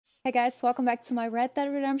Hey guys, welcome back to my Red Dead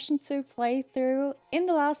Redemption 2 playthrough. In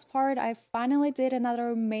the last part, I finally did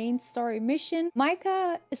another main story mission.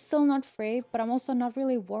 Micah is still not free, but I'm also not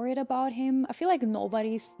really worried about him. I feel like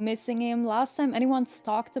nobody's missing him. Last time anyone's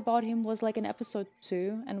talked about him was like in episode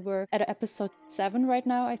 2, and we're at episode 7 right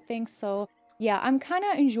now, I think. So yeah, I'm kind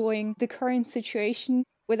of enjoying the current situation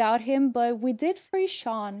without him, but we did free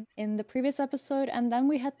Sean in the previous episode, and then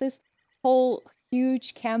we had this whole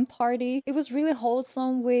huge camp party. It was really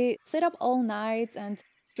wholesome. We stayed up all night and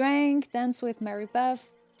drank, danced with Mary Beth,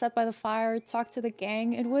 sat by the fire, talked to the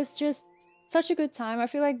gang. It was just such a good time. I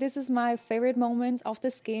feel like this is my favorite moment of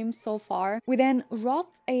this game so far. We then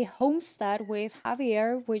robbed a homestead with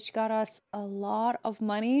Javier, which got us a lot of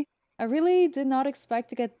money. I really did not expect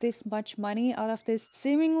to get this much money out of this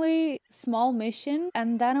seemingly small mission.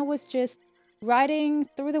 And then I was just riding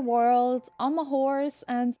through the world on my horse,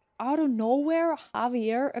 and out of nowhere,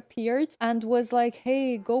 Javier appeared and was like,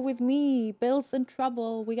 hey, go with me, Bill's in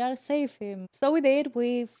trouble, we gotta save him. So we did,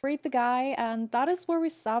 we freed the guy, and that is where we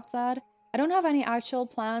stopped at. I don't have any actual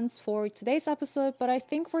plans for today's episode, but I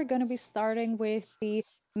think we're gonna be starting with the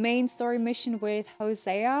main story mission with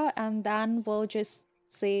Hosea, and then we'll just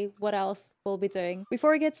see what else we'll be doing.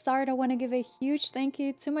 Before we get started, I want to give a huge thank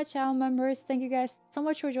you to my channel members. Thank you guys so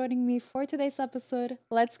much for joining me for today's episode.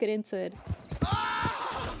 Let's get into it.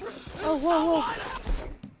 Oh, whoa, whoa.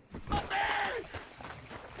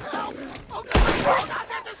 Help! Oh, God,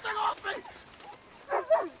 get this thing off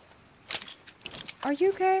me! Are you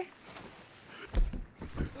okay?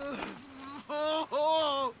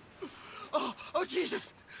 Oh,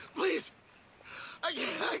 Jesus! Please! I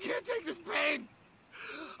can't take this pain!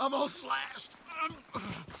 I'm all slashed.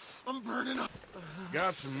 I'm burning up.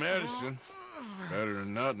 Got some medicine. Better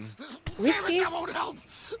than nothing. Damn it, that won't help!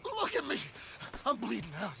 Look at me! I'm bleeding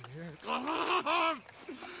out here.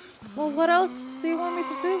 Well, what else do you want me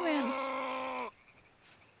to do, man?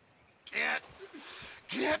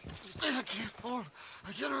 Can't hold.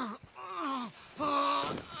 I can't.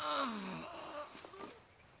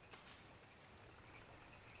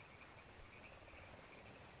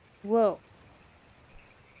 Whoa.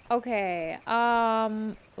 Okay,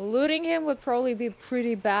 looting him would probably be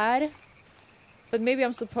pretty bad. But maybe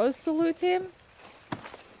I'm supposed to loot him?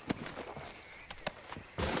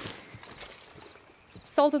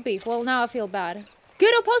 Salted beef. Well, now I feel bad.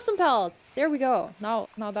 Good opossum pelt! There we go. Now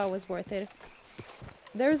that was worth it.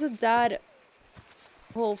 There's a dead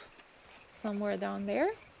wolf somewhere down there.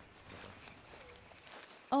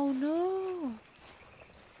 Oh no!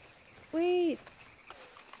 Wait.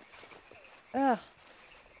 Ugh.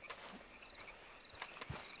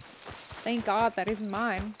 Thank God that isn't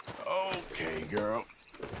mine. Okay, girl.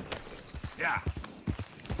 Yeah.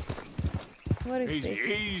 What is Easy,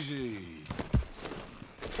 this? easy.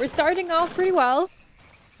 We're starting off pretty well.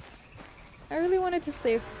 I really wanted to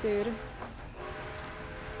save dude.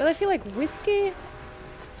 But I feel like whiskey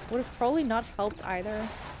would have probably not helped either.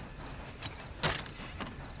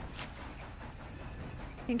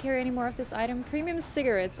 Can't carry any more of this item. Premium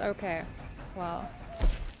cigarettes. Okay. Well,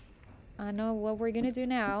 I know what we're gonna do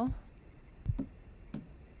now.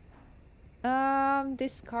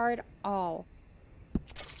 Discard all.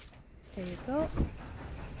 There you go.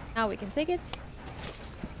 Now we can take it.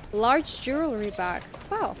 Large jewelry bag.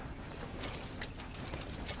 Wow.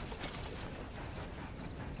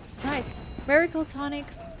 Nice. Miracle tonic.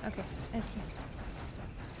 Okay, I see.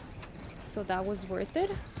 So that was worth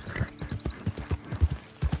it.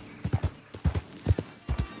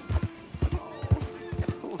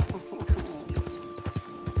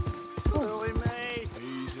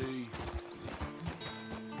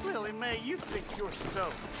 You think you're so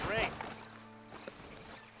great.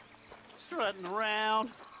 Strutting around,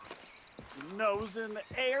 nose in the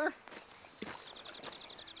air,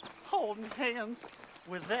 holding hands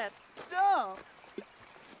with that dumb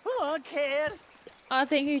hookhead. I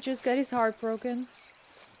think he just got his heart broken.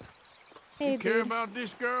 Hey, You care dude. about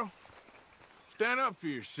this girl? Stand up for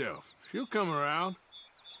yourself. She'll come around.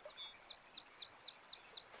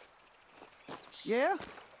 Yeah,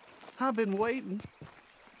 I've been waiting.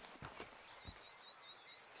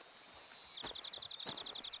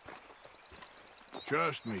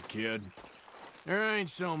 Trust me, kid. There ain't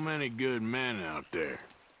so many good men out there.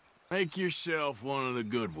 Make yourself one of the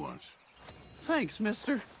good ones. Thanks,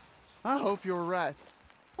 mister. I hope you're right.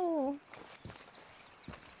 Oh.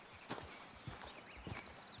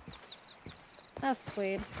 That's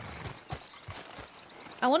sweet.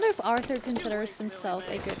 I wonder if Arthur considers himself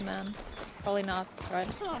a good man. Probably not, right?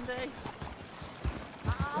 Someday,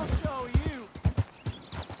 I'll show you.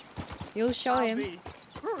 You'll show I'll him. be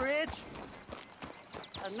rich.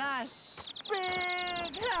 A nice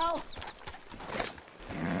big house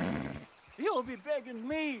They'll be begging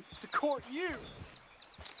me to court you.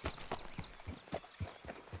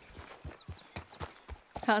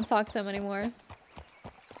 Can't talk to him anymore.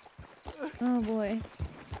 Oh boy.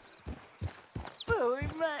 Billy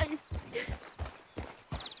May.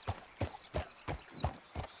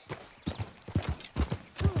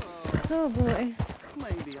 Oh boy.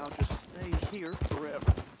 Maybe I'll just stay here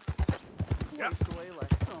forever. Waste away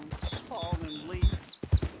like some fallen leaf.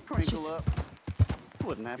 Crinkle up.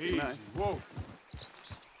 Wouldn't that be Easy. nice? Whoa.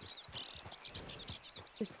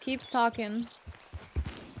 Just keeps talking.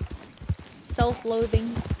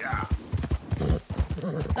 Self-loathing. Yeah.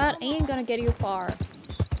 That ain't gonna get you far.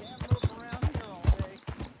 Can't move around here all day.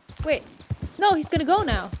 Wait. No, he's gonna go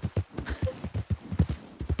now.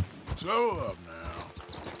 Slow up now.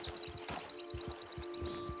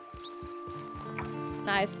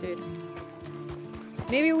 Nice, dude.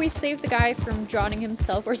 Maybe we saved the guy from drowning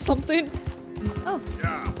himself or something. Oh.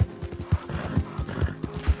 Yeah.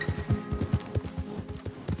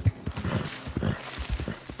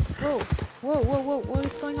 Whoa. Whoa, whoa, whoa. What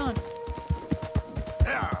is going on?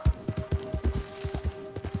 Yeah.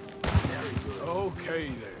 Okay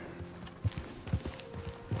there.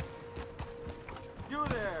 You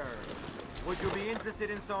there! Would you be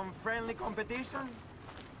interested in some friendly competition?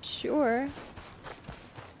 Sure.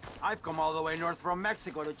 I've come all the way north from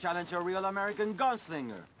Mexico to challenge a real American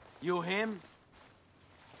gunslinger. You him?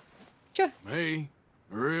 Sure. Me?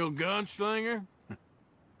 A real gunslinger?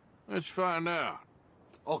 Let's find out.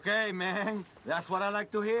 Okay, man. That's what I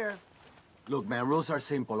like to hear. Look, man, rules are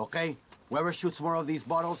simple, okay? Whoever shoots more of these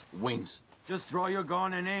bottles wins. Just draw your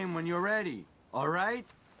gun and aim when you're ready, all right?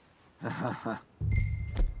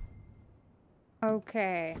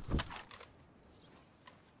 Okay.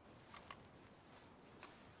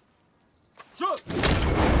 Shoot!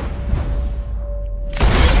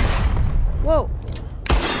 Whoa.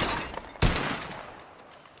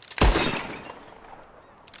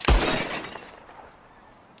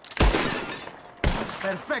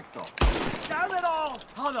 Perfecto. Damn it all!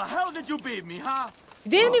 How the hell did you beat me, huh? You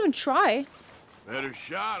didn't even try. Better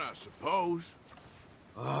shot, I suppose.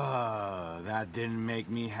 That didn't make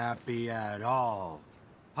me happy at all.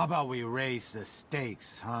 How about we raise the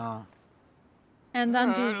stakes, huh? And then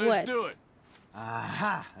All do right, what? let's do it.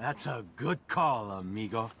 Aha! That's a good call,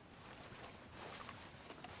 amigo.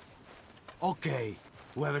 Okay,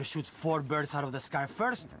 whoever shoots 4 birds out of the sky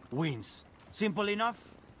first, wins. Simple enough?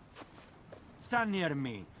 Stand near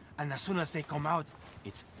me, and as soon as they come out,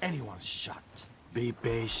 it's anyone's shot. Be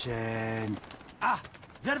patient. Ah!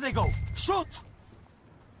 There they go! Shoot!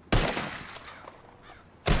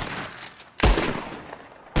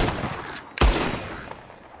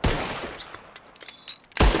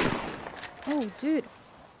 Oh, dude.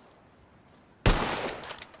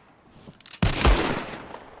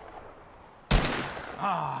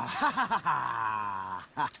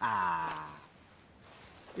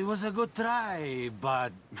 It was a good try,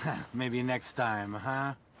 but maybe next time,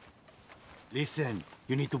 huh? Listen,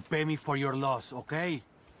 you need to pay me for your loss, okay?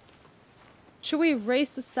 Should we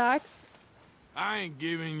raise the stacks? I ain't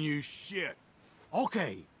giving you shit.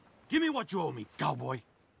 Okay. Give me what you owe me, cowboy.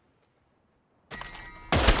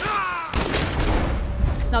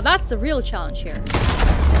 Now that's the real challenge here.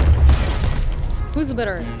 Who's a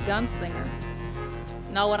better gunslinger?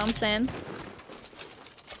 Know what I'm saying?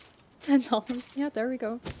 $10. Yeah, there we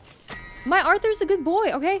go. My Arthur's a good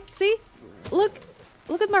boy, okay? See? Look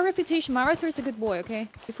at my reputation. My Arthur's a good boy, okay?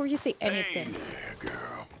 Before you say anything. Hey there,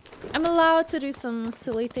 girl. I'm allowed to do some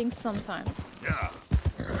silly things sometimes. Yeah.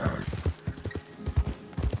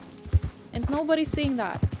 And nobody's seeing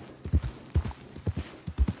that.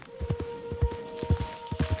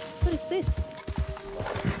 What is this?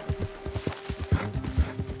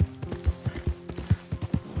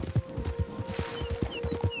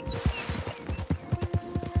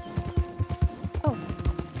 Oh.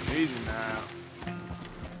 Easy now.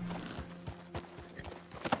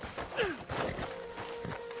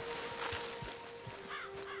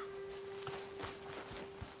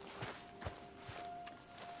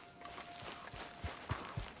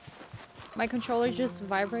 My controller just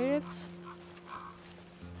vibrated.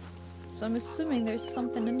 So I'm assuming there's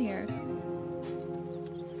something in here.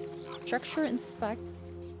 Structure inspect.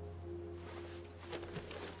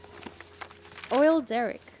 Oil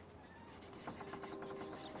derrick.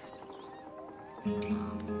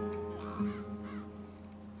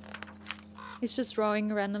 He's just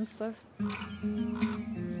drawing random stuff.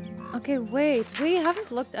 Okay, wait. We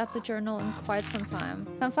haven't looked at the journal in quite some time.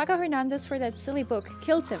 Fanflaca Hernandez for that silly book.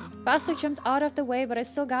 Killed him. Bastard jumped out of the way, but I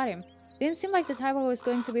still got him. Didn't seem like the type I was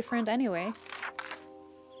going to befriend anyway.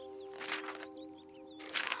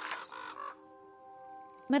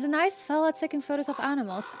 Met a nice fella taking photos of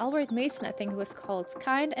animals. Albert Mason, I think he was called.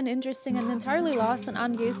 Kind and interesting and entirely lost and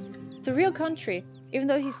unused. It's a real country, even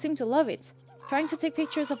though he seemed to love it. Trying to take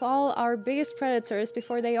pictures of all our biggest predators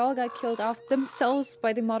before they all got killed off themselves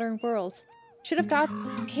by the modern world. Should have got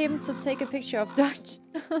him to take a picture of Dutch.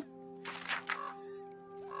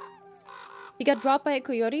 He got dropped by a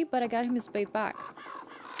coyote, but I got him his bait back.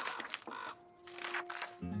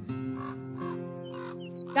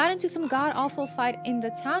 Got into some god-awful fight in the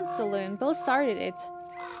town saloon. Bill started it.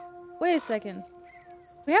 Wait a second.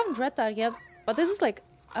 We haven't read that yet, but this is like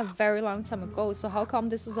a very long time ago, so how come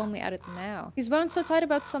this was only added now? He's bound so tight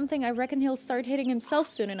about something, I reckon he'll start hitting himself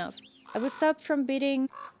soon enough. I was stopped from beating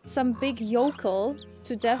some big yokel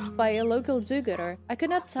to death by a local do-gooder. I could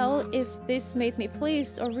not tell if this made me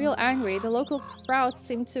pleased or real angry. The local crowd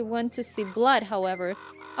seemed to want to see blood, however.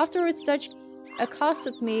 Afterwards, Dutch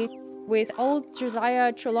accosted me with old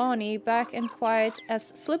Josiah Trelawney back and quiet, as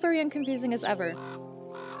slippery and confusing as ever.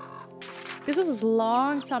 This was a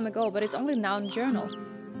long time ago, but it's only now in the journal.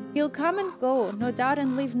 He'll come and go, no doubt,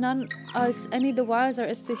 and leave none us any the wiser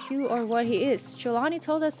as to who or what he is. Trelawney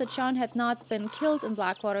told us that John had not been killed in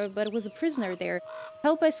Blackwater, but was a prisoner there,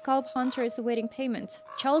 held by scalp hunters awaiting payment.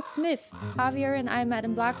 Charles Smith, Javier, and I met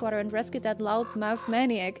in Blackwater and rescued that loud-mouthed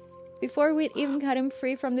maniac. Before we'd even cut him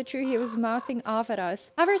free from the tree he was mouthing off at us.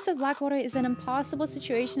 Javier said Blackwater is an impossible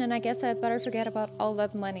situation, and I guess I had better forget about all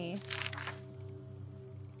that money.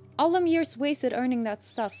 All them years wasted earning that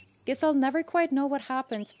stuff. Guess I'll never quite know what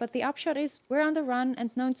happened, but the upshot is we're on the run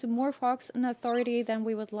and known to more folks and authority than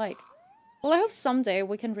we would like. Well, I hope someday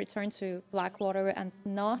we can return to Blackwater and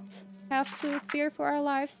not have to fear for our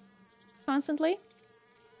lives constantly.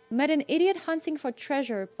 Met an idiot hunting for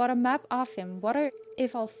treasure, bought a map off him. Wonder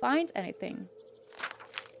if I'll find anything.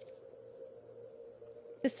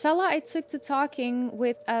 This fella I took to talking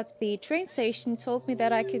with at the train station told me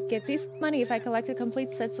that I could get this money if I collected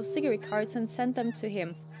complete sets of cigarette cards and sent them to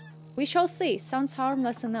him. We shall see. Sounds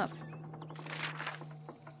harmless enough.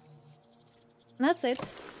 And that's it.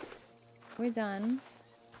 We're done.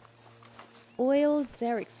 Oil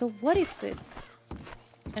derrick. So what is this?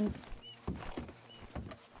 And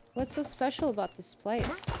what's so special about this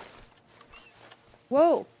place?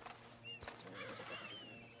 Whoa!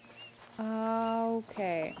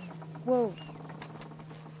 Okay. Whoa.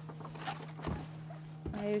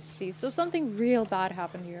 I see. So something real bad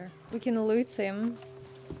happened here. We can loot him.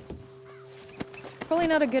 Probably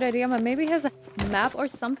not a good idea, but maybe he has a map or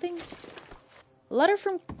something? Letter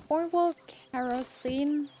from Cornwall,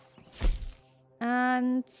 kerosene,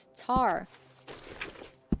 and tar.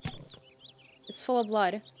 It's full of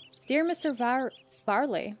blood. Dear Mr.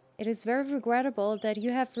 Varley, it is very regrettable that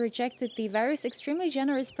you have rejected the various extremely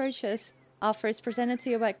generous purchase offers presented to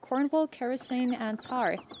you by Cornwall, kerosene, and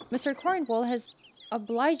tar. Mr. Cornwall has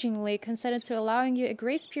obligingly consented to allowing you a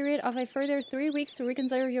grace period of a further 3 weeks to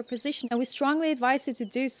reconsider your position, and we strongly advise you to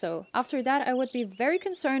do so. After that, I would be very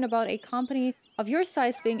concerned about a company of your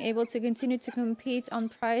size being able to continue to compete on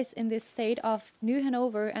price in this state of New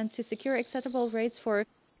Hanover and to secure acceptable rates for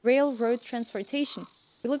railroad transportation.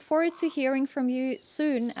 We look forward to hearing from you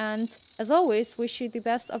soon, and as always, wish you the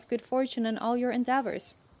best of good fortune in all your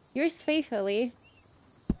endeavors. Yours faithfully.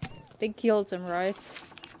 They killed him, right?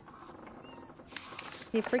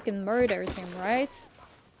 He freaking murdered him, right?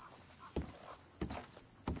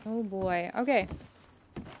 Oh boy. Okay.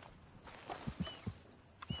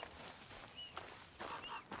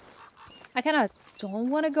 I kinda don't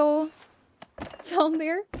want to go down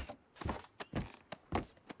there.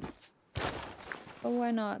 But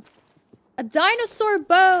why not? A dinosaur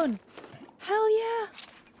bone! Hell yeah!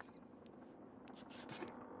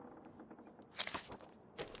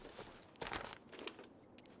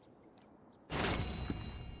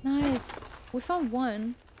 Nice. We found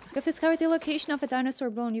one. You have discovered the location of a dinosaur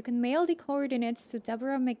bone. You can mail the coordinates to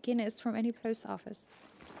Deborah McGinnis from any post office.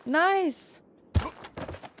 Nice!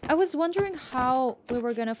 I was wondering how we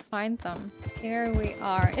were gonna find them. Here we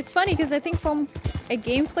are. It's funny because I think from a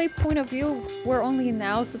gameplay point of view, we're only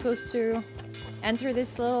now supposed to enter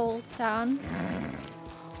this little town.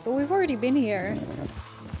 But we've already been here.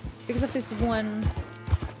 Because of this one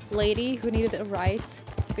lady who needed a ride.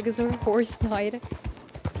 Because her horse died.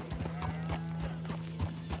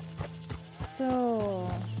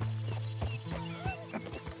 So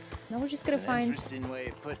now we're just gonna find. Interesting way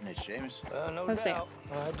of putting it, Seamus. No doubt.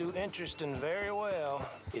 I do interesting very well.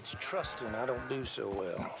 It's trusting I don't do so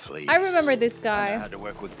well. Please. I remember this I guy. know how to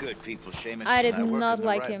work with good people, Seamus. I did and work not in the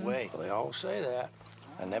like right him. way. Well, they all say that.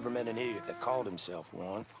 I never met an idiot that called himself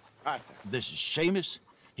one. This is Seamus.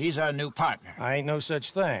 He's our new partner. I ain't no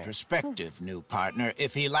such thing. Prospective new partner,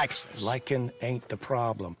 if he likes us. Liking ain't the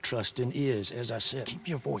problem. Trusting is. As I said, keep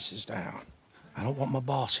your voices down. I don't want my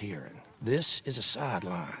boss hearing. This is a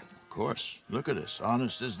sideline. Of course. Look at us.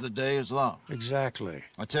 Honest as the day is long. Exactly.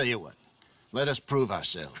 I'll tell you what. Let us prove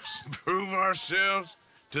ourselves. Prove ourselves?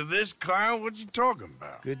 To this clown? What you talking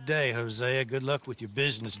about? Good day, Hosea. Good luck with your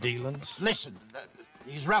business dealings. Listen,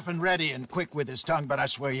 he's rough and ready and quick with his tongue, but I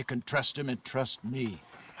swear you can trust him and trust me.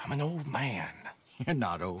 I'm an old man. You're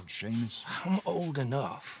not old, Seamus. I'm old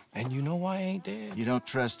enough. And you know I ain't dead? You don't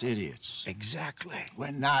trust idiots. Exactly. We're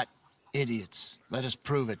not idiots. Let us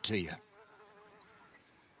prove it to you.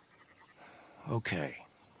 Okay.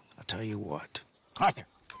 I'll tell you what. Arthur.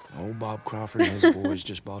 Old Bob Crawford and his boys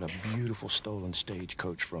just bought a beautiful stolen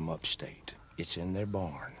stagecoach from upstate. It's in their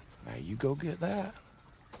barn. Now you go get that,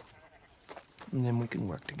 and then we can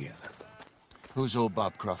work together. Who's old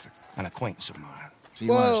Bob Crawford? An acquaintance of mine. So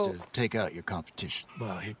he wants to take out your competition.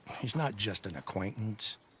 Well, he's not just an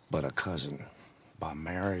acquaintance, but a cousin. By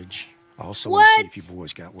marriage. I also want to see if you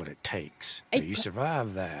boys got what it takes. Now, you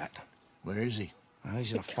survive that. Where is he? Well,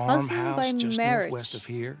 he's in a farmhouse just northwest of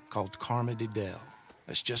here called Carmody Dell.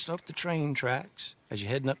 It's just up the train tracks as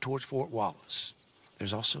you're heading up towards Fort Wallace.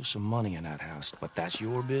 There's also some money in that house, but that's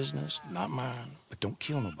your business, not mine. But don't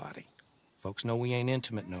kill nobody. Folks know we ain't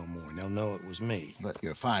intimate no more, and they'll know it was me. But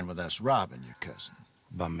you're fine with us robbing your cousin.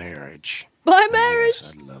 By marriage. By marriage?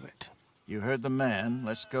 Yes, I'd love it. You heard the man.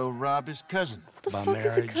 Let's go rob his cousin. What the By fuck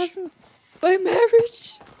marriage. is a cousin? By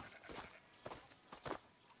marriage?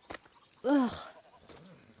 Ugh.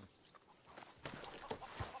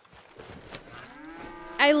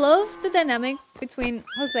 I love the dynamic between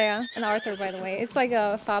Hosea and Arthur, by the way. It's like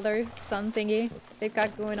a father-son thingy they've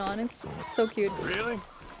got going on. It's so cute. Really?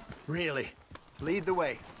 Really. Lead the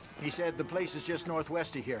way. He said the place is just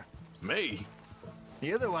northwest of here. Me?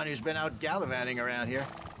 You're the one who's been out gallivanting around here.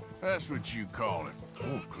 That's what you call it.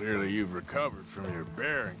 Oh, clearly you've recovered from your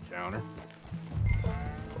bear encounter.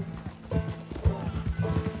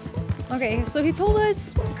 Okay, so he told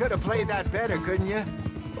us... Could have played that better, couldn't you?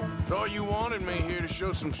 Thought you wanted me here to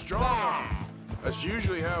show some strong arm. That's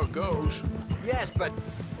usually how it goes. Yes, but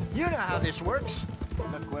you know how this works.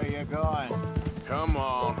 Look where you're going. Come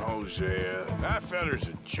on, Hosea. That feller's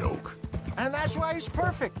a joke. And that's why he's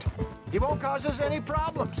perfect. He won't cause us any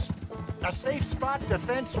problems. A safe spot to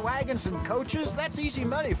fence wagons and coaches, that's easy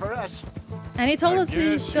money for us. And he told us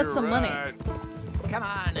he's got some money. Come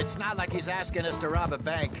on, it's not like he's asking us to rob a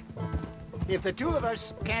bank. If the two of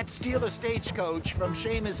us can't steal a stagecoach from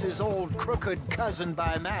Seamus's old crooked cousin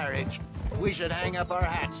by marriage, we should hang up our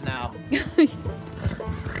hats now.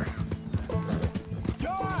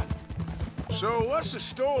 So what's the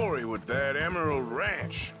story with that Emerald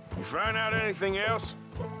Ranch? You find out anything else?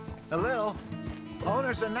 A little.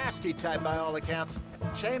 Owner's a nasty type by all accounts.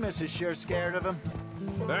 Seamus is sure scared of him.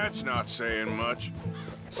 That's not saying much.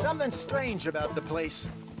 Something strange about the place.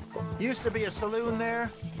 Used to be a saloon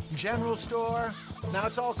there, general store. Now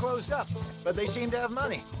it's all closed up, but they seem to have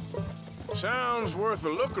money. Sounds worth a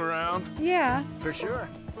look around. Yeah. For sure.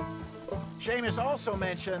 Seamus also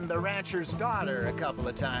mentioned the rancher's daughter a couple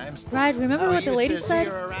of times. Right, remember what the lady said? said? See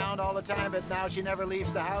her around all the time, but now she never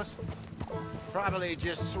leaves the house. Probably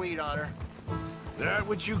just sweet on her. That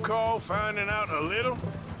what you call finding out a little?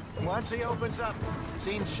 Once he opens up,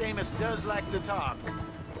 seems Seamus does like to talk.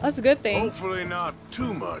 That's a good thing. Hopefully not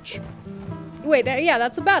too much. Wait, yeah,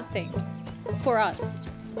 that's a bad thing. For us.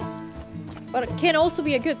 But it can also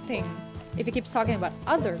be a good thing if he keeps talking about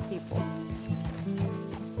other people.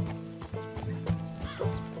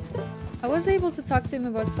 I was able to talk to him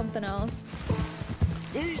about something else.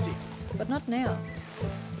 Easy. But not now.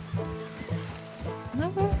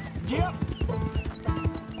 Never? Yep.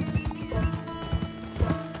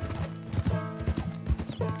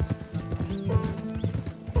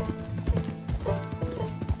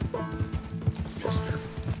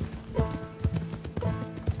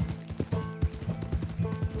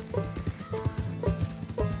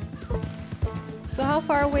 So how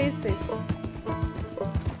far away is this?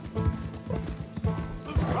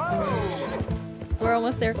 We're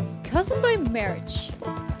almost there. Cousin by marriage.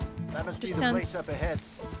 That must be Just the sounds- place up ahead.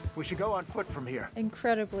 We should go on foot from here.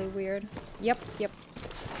 Incredibly weird. Yep.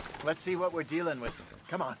 Let's see what we're dealing with.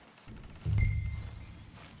 Come on.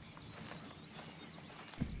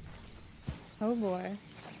 Oh boy.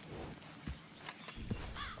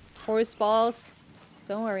 Horse balls.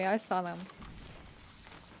 Don't worry, I saw them.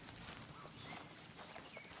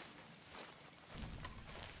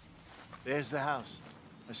 There's the house.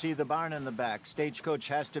 I see the barn in the back. Stagecoach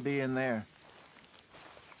has to be in there.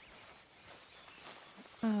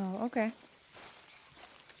 Oh, okay.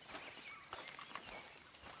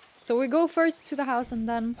 So we go first to the house and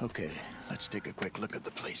then... Okay, let's take a quick look at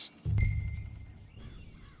the place.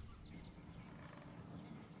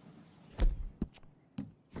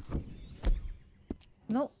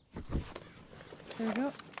 Nope. There we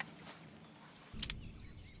go.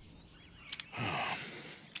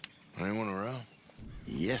 Anyone around?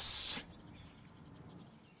 Yes.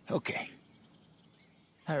 Okay.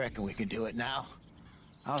 I reckon we can do it now.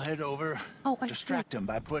 I'll head over, distract him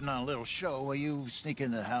by putting on a little show while you sneak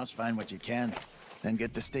into the house, find what you can, then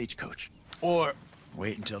get the stagecoach. Or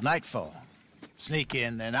wait until nightfall. Sneak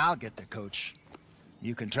in, then I'll get the coach.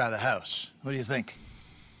 You can try the house. What do you think?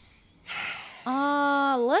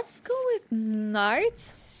 Let's go with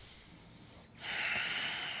night.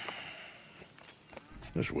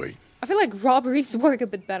 Just wait. I feel like robberies work a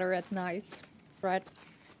bit better at night, right?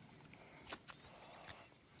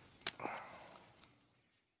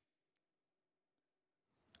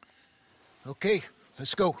 Okay,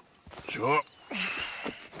 let's go. Sure.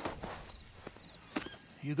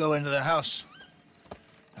 You go into the house.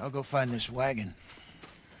 I'll go find this wagon.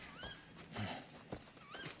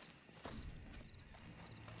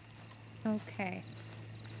 Okay.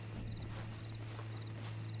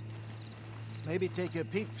 Maybe take a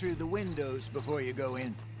peek through the windows before you go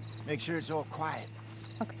in. Make sure it's all quiet.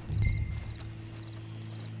 Okay.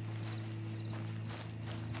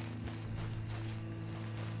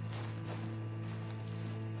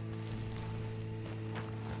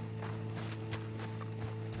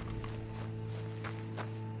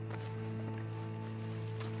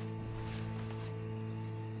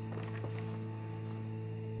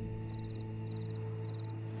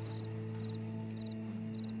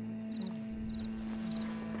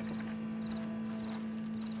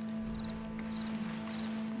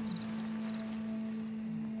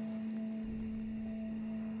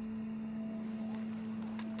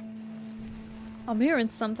 I'm hearing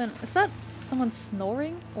something. Is that someone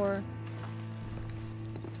snoring or?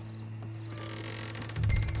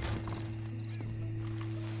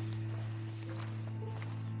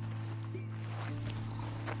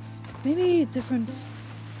 Maybe a different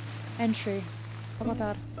entry. How about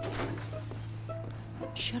that?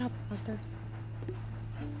 Shut up, Arthur.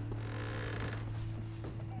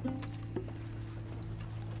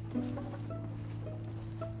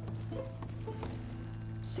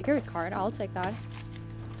 Secret card, I'll take that.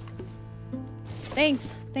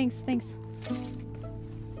 Thanks, thanks, thanks.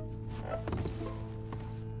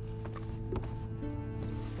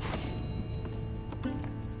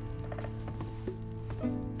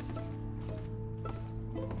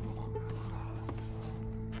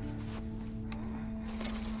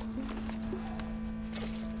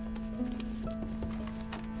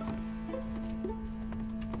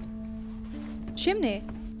 Chimney.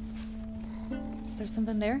 Is there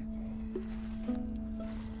something there?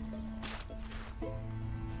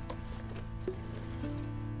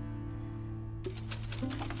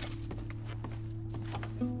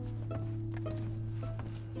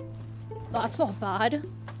 That's not bad.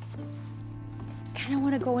 Kinda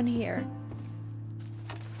wanna go in here.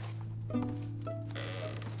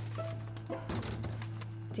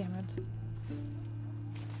 Damn it.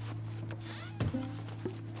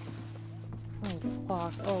 Oh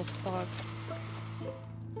fuck, oh fuck.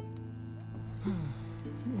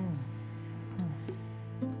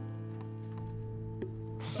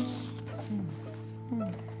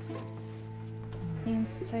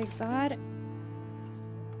 Let's take that.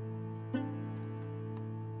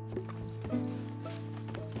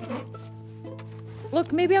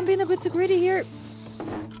 Look, maybe I'm being a bit too greedy here.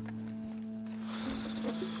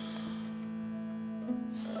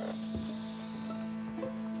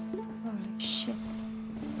 Holy shit.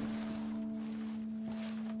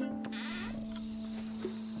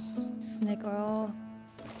 Snake oil.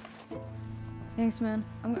 Thanks, man.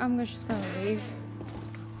 I'm just gonna leave.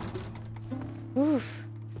 Oof.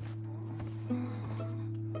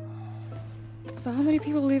 So how many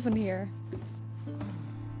people live in here?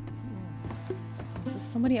 Is there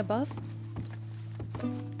somebody above?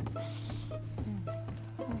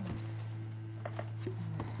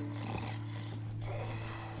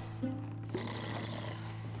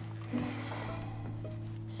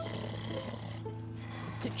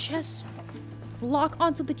 The chest. Lock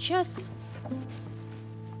onto the chest.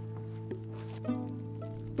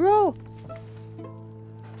 Bro!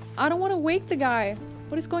 I don't want to wake the guy.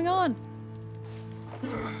 What is going on?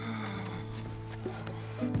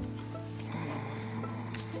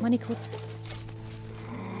 Money clip.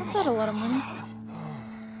 That's not a lot of money.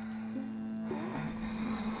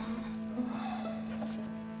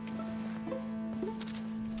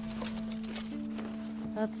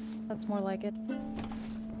 That's more like it.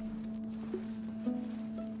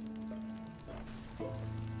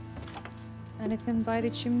 Anything by the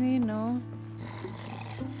chimney? No.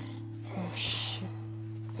 Oh shit.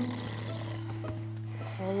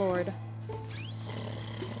 Oh lord.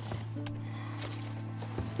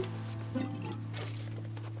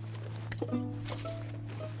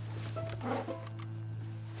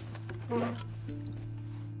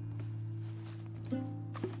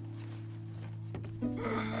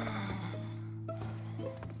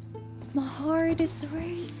 My heart is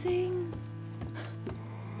racing.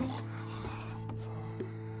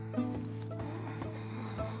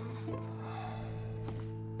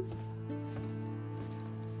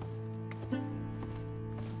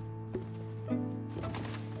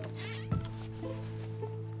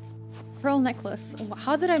 Pearl necklace.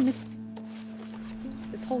 How did I miss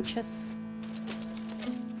this whole chest?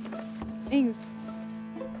 Things.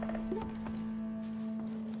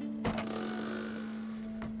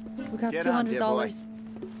 We got $200.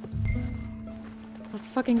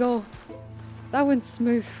 Let's fucking go. That went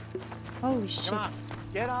smooth. Holy shit. Come on,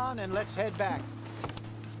 get on and let's head back.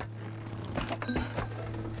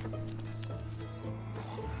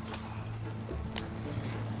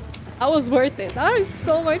 That was worth it. That is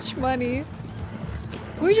so much money.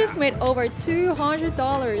 We just made over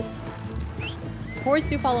 $200. Of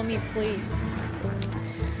course you follow me, please.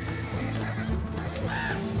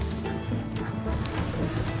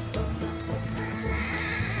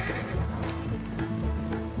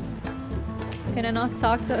 Can I not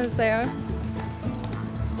talk to Hosea?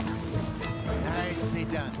 Nicely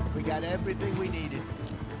done. We got everything we needed.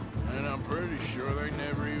 And I'm pretty sure they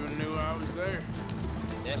never even knew I was there.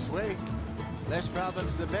 This way. Less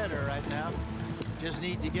problems the better right now. Just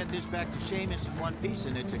need to get this back to Seamus in one piece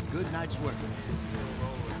and it's a good night's work.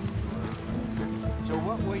 So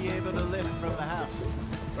what were you able to lift from the house?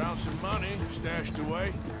 Found some money stashed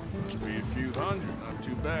away. Must be a few hundred, not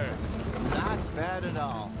too bad. Not bad at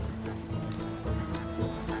all.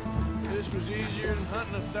 This was easier than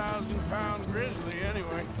hunting a 1,000-pound grizzly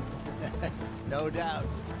anyway. No doubt.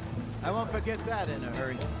 I won't forget that in a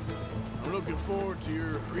hurry. I'm looking forward to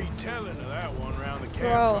your retelling of that one around the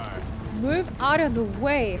Bro, campfire. move out of the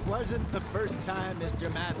way. It wasn't the first time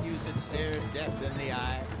Mr. Matthews had stared death in the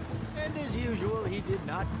eye. And as usual, he did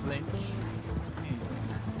not flinch.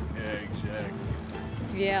 Yeah, exactly.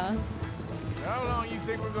 Yeah. How long you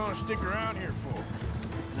think we're gonna stick around here for?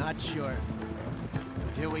 Not sure.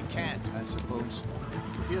 Till we can't, I suppose.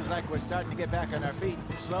 Feels like we're starting to get back on our feet,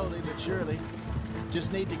 slowly but surely.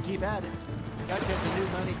 Just need to keep at it. Dutch has a new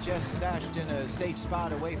money chest stashed in a safe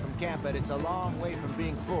spot away from camp, but it's a long way from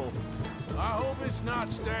being full. I hope it's not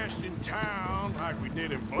stashed in town like we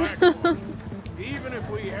did in Blackwater. Even if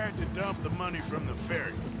we had to dump the money from the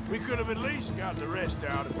ferry, we could have at least got the rest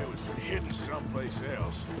out if it was hidden someplace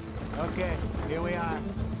else. Okay, here we are.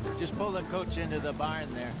 Just pull the coach into the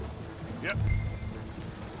barn there. Yep.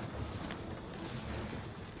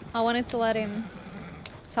 I wanted to let him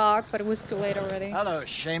talk, but it was too late already. Hello,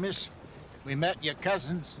 Seamus. We met your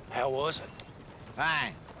cousins. How was it?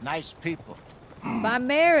 Fine. Nice people. By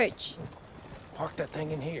marriage. Park that thing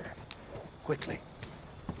in here. Quickly.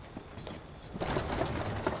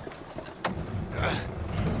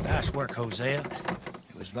 Nice work, Hosea.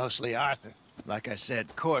 It was mostly Arthur. Like I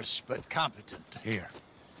said, coarse but competent. Here.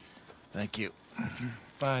 Thank you. If you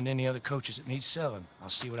find any other coaches that need selling, I'll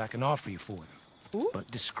see what I can offer you for them. Ooh. But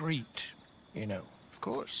discreet, you know. Of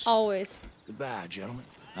course. Always. Goodbye, gentlemen.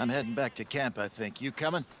 I'm heading back to camp, I think. You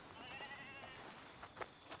coming?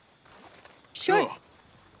 Sure. Cool.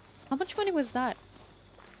 How much money was that?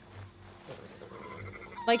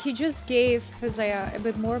 Like, he just gave Hosea a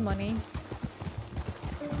bit more money.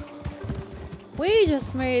 We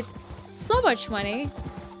just made so much money.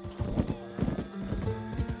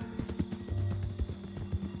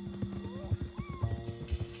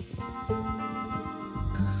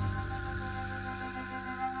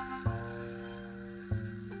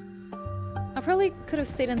 I probably could have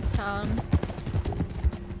stayed in town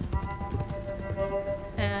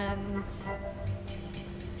and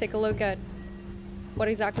take a look at what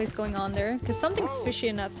exactly is going on there, because something's fishy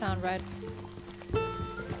in that town, right?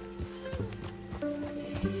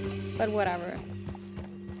 But whatever.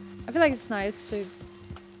 I feel like it's nice to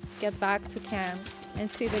get back to camp and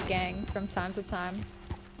see the gang from time to time.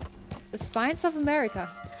 The Spines of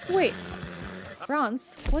America. Wait.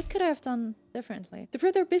 Bronze, what could I have done differently? To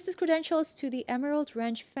prove their business credentials to the Emerald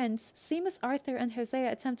Ranch fence, Seamus, Arthur, and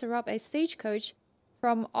Hosea attempt to rob a stagecoach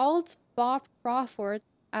from Old Bob Crawford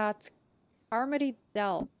at Carmody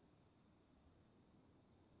Dell.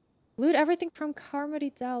 Loot everything from Carmody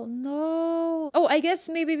Dell. No. Oh, I guess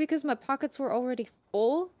maybe because my pockets were already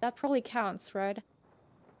full. That probably counts, right?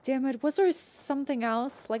 Damn it, was there something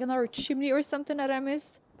else? Like another chimney or something that I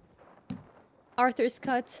missed? Arthur's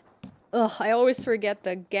cut. Ugh, I always forget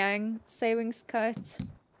the gang savings cut.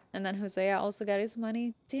 And then Hosea also got his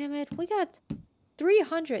money. Damn it, we got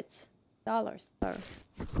 $300 though.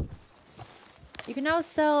 You can now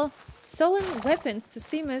sell stolen weapons to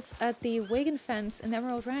Seamus at the wagon fence in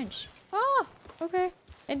Emerald Ranch. Ah, okay.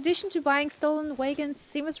 In addition to buying stolen wagons,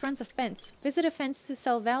 Seamus runs a fence. Visit a fence to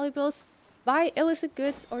sell valuables, buy illicit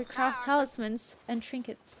goods, or craft talismans and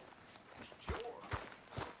trinkets.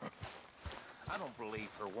 I don't believe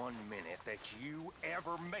for 1 minute that you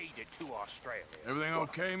ever made it to Australia. Everything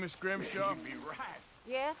okay, Miss Grimshaw? You'd be right.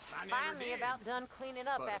 Yes, finally about done cleaning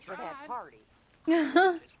up after that party. As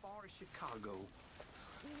far as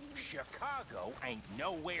Chicago ain't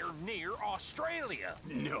nowhere near Australia.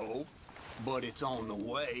 No, but it's on the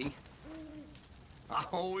way. I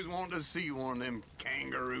always wanted to see one of them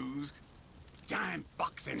kangaroos. Giant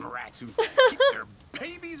boxing rats who keep their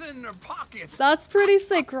babies in their pockets. That's pretty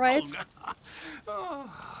sick, right? Oh,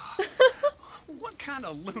 what kind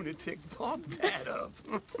of lunatic thought that up?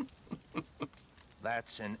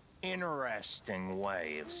 That's an interesting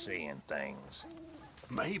way of seeing things.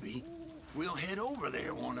 Maybe we'll head over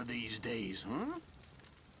there one of these days, huh?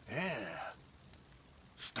 Yeah.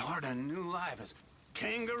 Start a new life as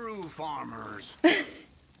kangaroo farmers.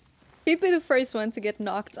 He'd be the first one to get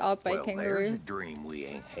knocked out by Well, kangaroo. there's a dream we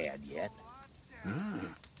ain't had yet.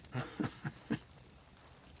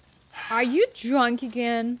 Are you drunk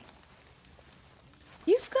again?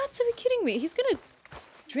 You've got to be kidding me. He's gonna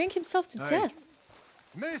drink himself to death.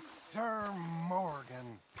 Mr.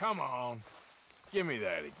 Morgan. Come on. Give me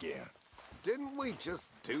that again. Didn't we just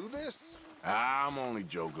do this? I'm only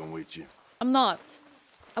joking with you. I'm not.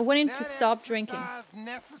 I want him to stop drinking.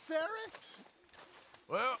 Necessary?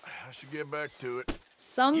 Well, I should get back to it.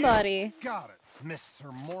 Somebody. Got it,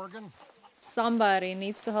 Mr. Morgan. Somebody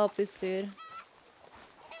needs to help this dude.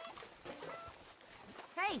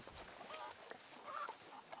 Hey,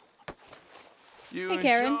 You Hey, and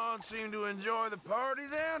Karen. Sean seem to enjoy the party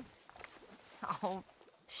then? oh,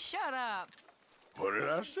 shut up. What did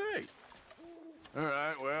I say? All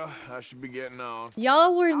right, well, I should be getting on.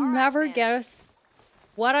 Y'all will right, never then. guess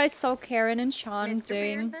what I saw Karen and Sean Mr.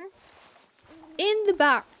 doing Pearson? in the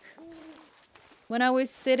back when I was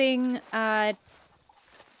sitting at...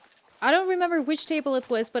 I don't remember which table it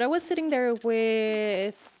was, but I was sitting there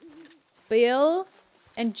with Bill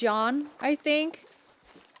and John, I think.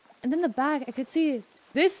 And in the back, I could see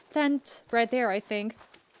this tent right there, I think.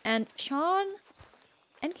 And Sean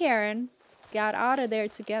and Karen got out of there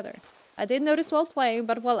together. I did notice while playing,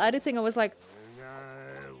 but while editing, I was like,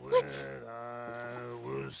 what? I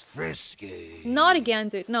was frisky. Not again,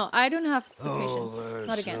 dude. No, I don't have the patience.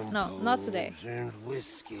 Not again. No, not today. And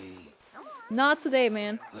whiskey, Not today,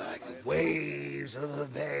 man. like the waves of the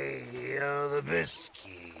Bay of the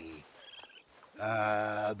Biscay,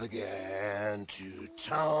 I began to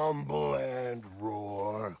tumble and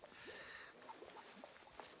roar.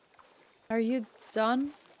 Are you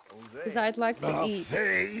done? Because I'd like to My eat.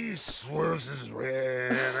 face was as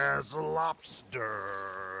red as a lobster.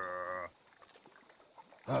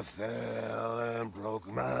 I fell and broke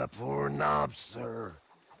my poor knobster.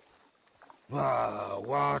 My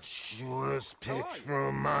watch was picked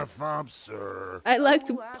from my fob, sir. I'd like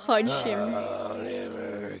to punch him. I'll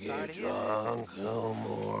never get drunk no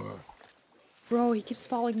more. Bro, he keeps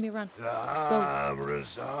following me around. I'm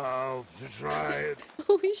resolved to try it.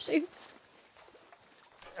 Holy shit.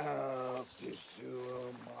 I'll stick to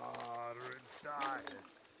a moderate diet.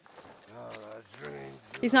 I'll drink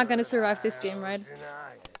He's not gonna survive this game, right?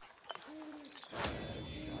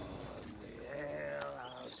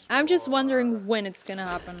 I'm just wondering when it's gonna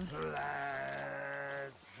happen.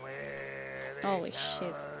 Holy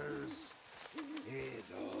shit.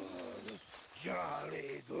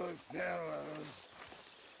 Jolly good fellas.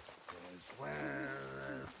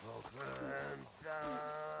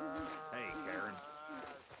 Hey, Karen.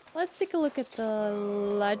 Let's take a look at the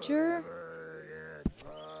ledger.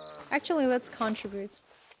 Actually, let's contribute.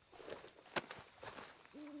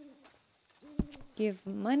 Give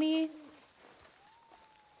money.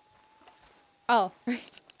 Oh, right.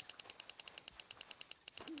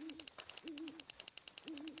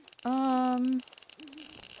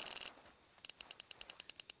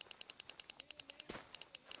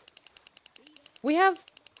 We have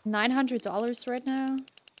 $900 right now.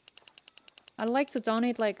 I'd like to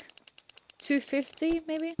donate like $250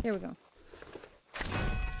 maybe. Here we go.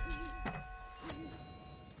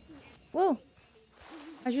 Whoa!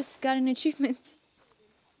 I just got an achievement.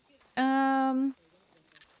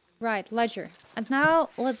 Right, ledger. And now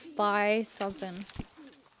let's buy something.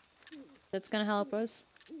 That's gonna help us.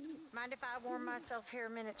 Mind if I warm myself here a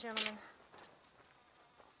minute, gentlemen?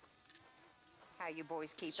 How you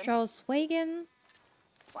boys keeping? Strauss-Wagen.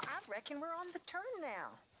 Well, I reckon we're on the turn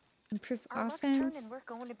now. Improve Our luck's offense. turning, we're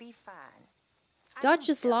going to be fine.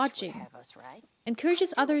 Dodges lodging. Have us, right?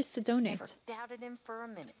 Encourages others to donate. Never doubted him for a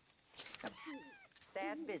minute.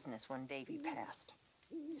 Sad business when Davy passed.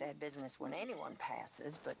 Sad business when anyone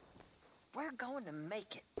passes, but we're going to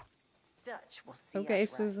make it. Dutch will see Okay,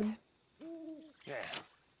 us Susan. Yeah.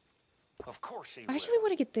 Of course he I actually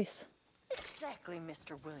want to get this. Exactly,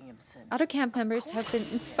 Mr. Williamson. Other camp members have been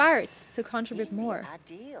inspired to contribute more.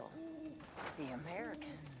 Ideal. The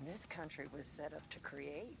American this country was set up to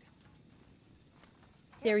create.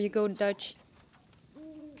 There you go, Dutch.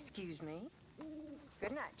 Excuse me.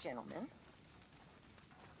 Good night, gentlemen.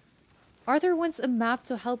 Arthur wants a map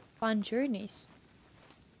to help find journeys.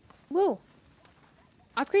 Whoa.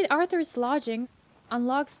 Upgrade Arthur's lodging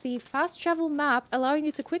unlocks the fast travel map, allowing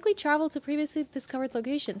you to quickly travel to previously discovered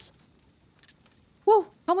locations. Whoa,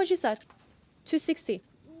 how much is that? 260.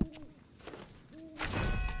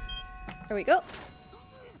 There we go.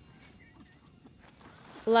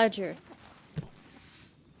 Ledger.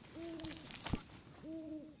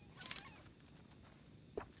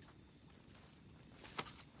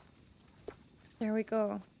 There we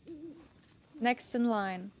go. Next in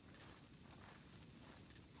line.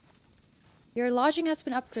 Your lodging has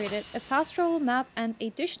been upgraded. A fast travel map and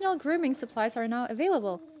additional grooming supplies are now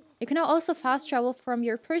available. You can now also fast travel from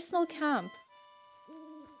your personal camp.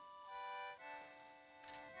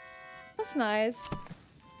 That's nice.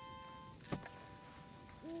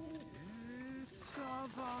 It's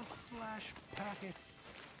of a flash packet,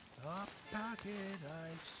 a packet I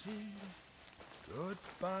see.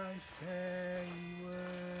 Goodbye, fare ye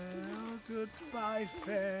well, goodbye,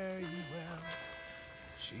 fare ye well.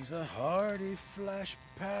 She's a hardy flash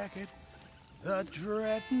packet, the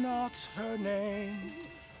dreadnought's her name.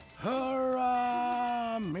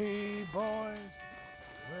 Hurrah, me boys,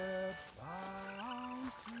 we're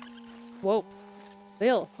bound to... Whoa.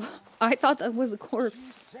 Bill, I thought that was a corpse.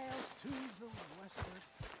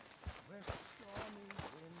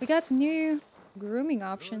 We got new grooming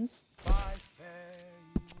options.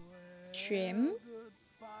 Trim.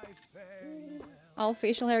 All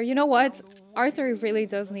facial hair. You know what? Arthur really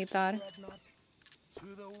does need that.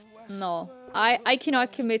 No. I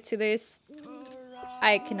cannot commit to this.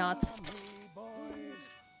 I cannot.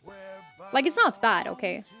 Like, it's not bad,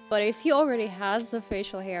 okay? But if he already has the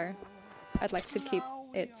facial hair, I'd like to keep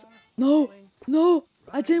it. No! No!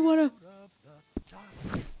 I didn't wanna...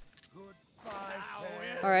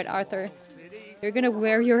 Alright, Arthur. You're gonna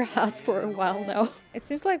wear your hat for a while now. It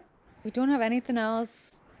seems like we don't have anything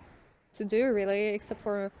else to do, really, except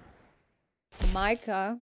for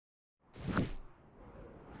Micah.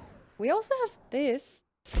 We also have this.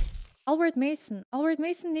 Albert Mason. Albert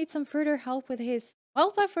Mason needs some further help with his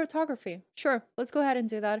wildlife photography. Sure, let's go ahead and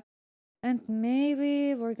do that. And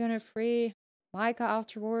maybe we're gonna free Micah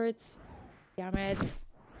afterwards. Damn it.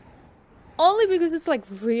 Only because it's like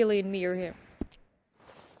really near him.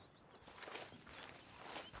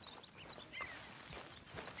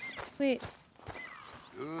 Wait.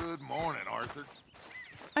 Good morning, Arthur.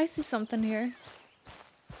 I see something here.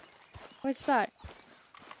 What's that?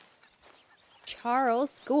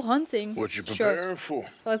 Charles, go hunting. What you preparing for?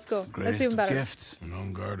 Let's go. Greatest That's even better. of gifts. An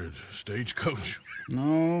unguarded stagecoach.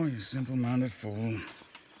 No, you simple-minded fool.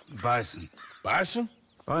 Bison. Bison?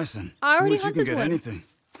 Bison. I already Which you can hunted get one. anything.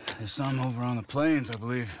 There's some over on the plains, I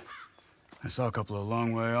believe. I saw a couple a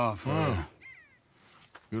long way off. Oh.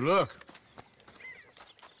 Good luck.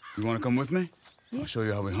 You want to come with me? Yeah. I'll show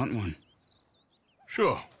you how we hunt one.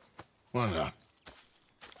 Sure. Why not?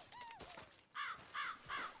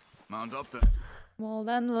 Mount up then. Well,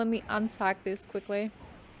 then let me untag this quickly.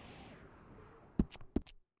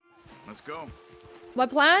 Let's go. My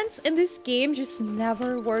plans in this game just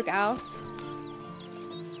never work out.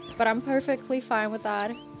 But I'm perfectly fine with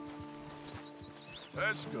that.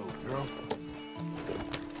 Let's go, girl.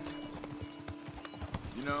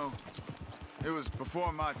 You know, it was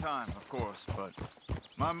before my time, of course, but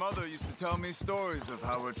my mother used to tell me stories of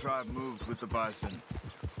how her tribe moved with the bison.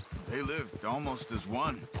 They lived almost as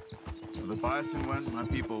one. Where the bison went, my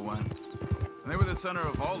people went. And they were the center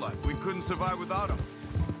of all life. We couldn't survive without them.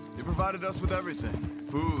 They provided us with everything.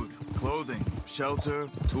 Food, clothing, shelter,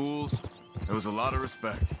 tools. There was a lot of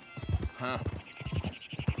respect. Huh.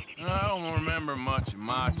 I don't remember much of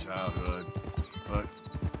my childhood, but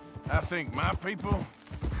I think my people,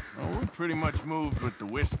 well, we pretty much moved with the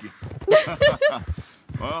whiskey.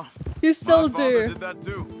 Well, you still my father do. did that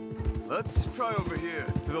too. Let's try over here,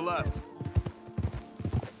 to the left.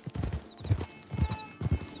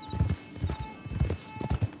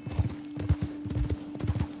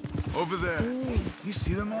 Over there. Ooh. You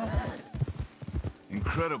see them all?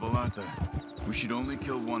 Incredible, aren't they? We should only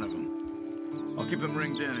kill one of them. I'll keep them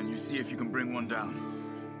ringed in and you see if you can bring one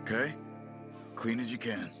down. Okay? Clean as you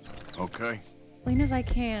can. Okay. Clean as I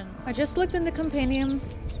can. I just looked in the compendium.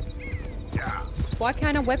 Yeah. What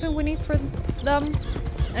kind of weapon we need for them.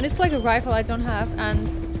 And it's like a rifle I don't have. And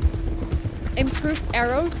improved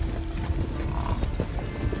arrows.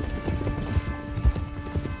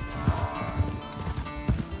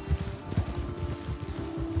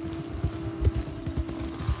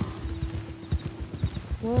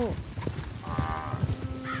 Whoa.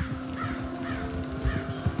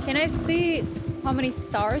 Can I see how many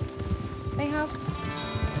stars they have?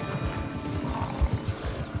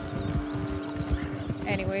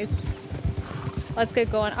 Anyways, let's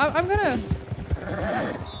get going. I'm gonna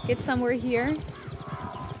get somewhere here.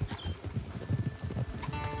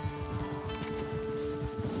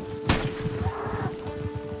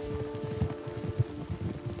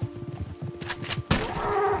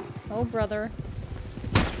 Oh, brother.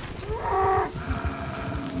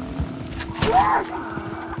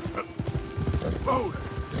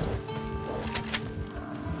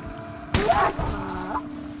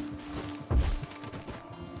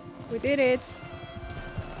 We did it.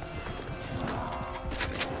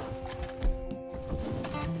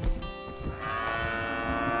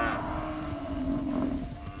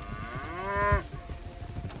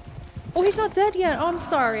 Oh, he's not dead yet. Oh, I'm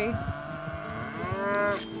sorry.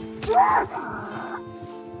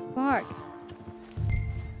 Fuck.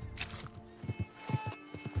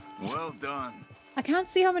 Well done. I can't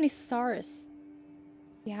see how many stars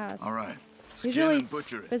he has. All right. Usually and it's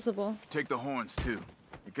butcher it. visible. Take the horns too.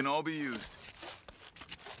 It can all be used.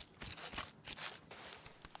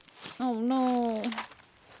 Oh no.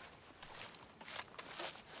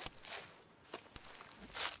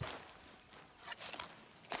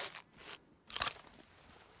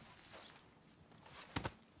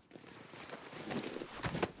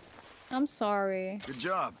 I'm sorry. Good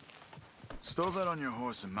job. Stow that on your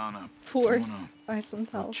horse and mount up. Poor Bison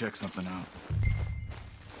I'll Pelt. check something out.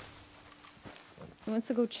 He wants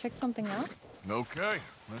to go check something out? Okay,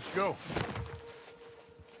 let's go.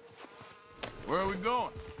 Where are we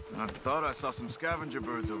going? I thought I saw some scavenger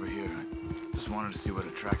birds over here. Just wanted to see what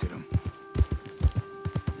attracted them.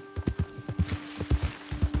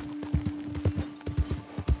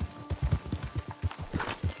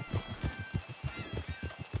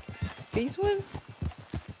 These ones?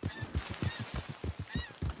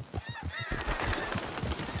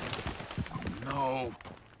 No.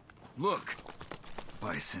 Look.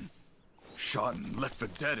 Bison. Shot and left for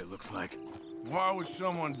dead, it looks like. Why would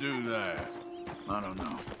someone do that? I don't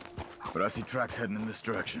know. But I see tracks heading in this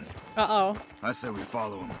direction. Uh-oh. I say we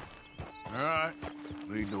follow them. All right.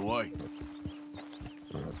 Lead the way.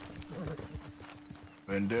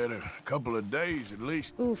 Been dead a couple of days at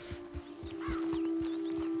least. Oof.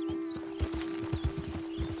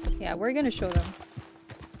 Yeah, we're gonna show them.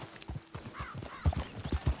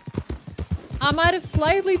 I might have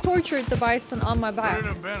slightly tortured the bison on my back. Could it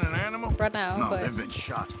have been an animal? Right now, No, but... they've been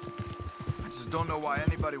shot. I just don't know why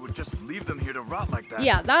anybody would just leave them here to rot like that.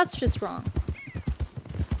 Yeah, that's just wrong.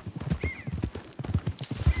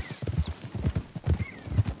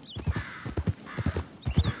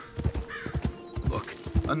 Look,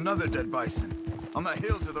 another dead bison. On that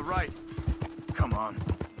hill to the right. Come on.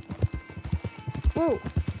 Whoa.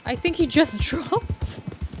 I think he just dropped.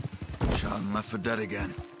 Shot and left for dead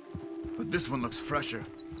again. But this one looks fresher.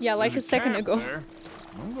 Yeah, like There's a second camp ago. there.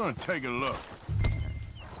 I'm gonna take a look.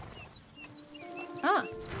 Ah.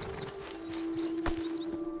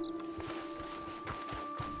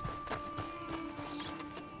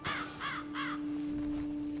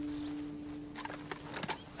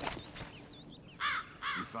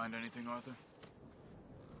 You find anything, Arthur?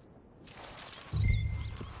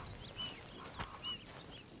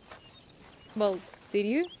 Well, did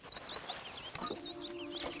you?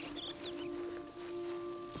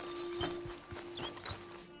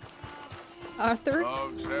 Arthur?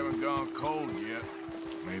 Dogs haven't gone cold yet.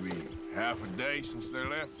 Maybe half a day since they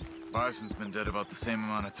left. Bison's been dead about the same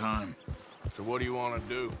amount of time. So what do you want to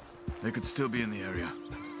do? They could still be in the area.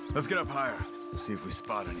 Let's get up higher. See if we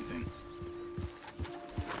spot anything.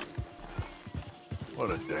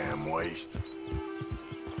 What a damn waste.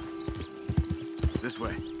 This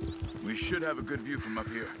way. We should have a good view from up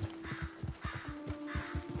here.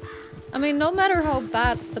 I mean, no matter how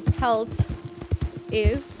bad the pelt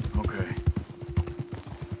is, Okay.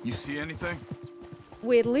 You see anything?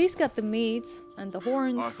 we at least got the meat and the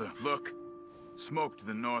horns. Arthur, look. Smoke to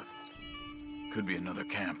the north. Could be another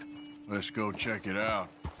camp. Let's go check it out.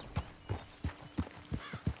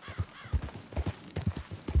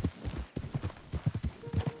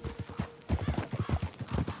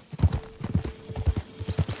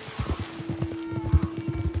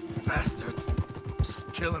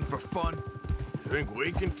 killing for fun? You think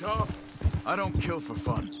we can talk? I don't kill for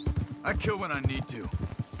fun. I kill when I need to.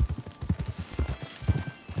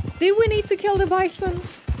 Did we need to kill the bison?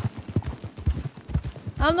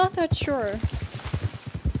 I'm not that sure.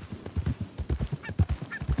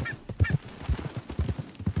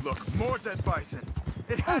 Look, more dead bison.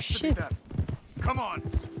 It has to be them. Come on.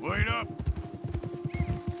 Wait up.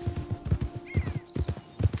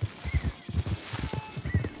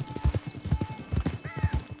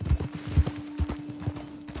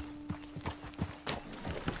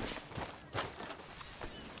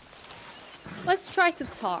 Let's try to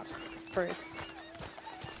talk first.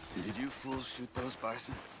 Did you fools shoot those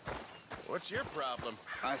bison? What's your problem?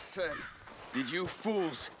 I said, did you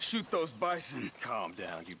fools shoot those bison? Calm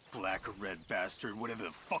down, you black or red bastard, whatever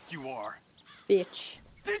the fuck you are. Bitch.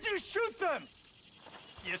 Did you shoot them?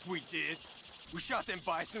 Yes, we did. We shot them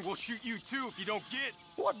bison, we'll shoot you too if you don't get.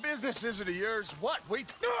 What business is it of yours? What? We...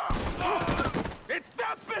 It's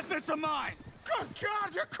that business of mine! Good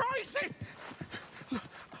God, you're crazy!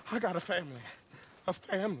 I got a family. A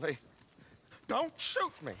family. Don't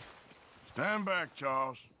shoot me. Stand back,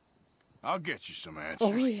 Charles. I'll get you some answers.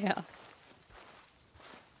 Oh, yeah.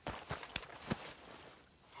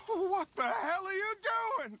 What the hell are you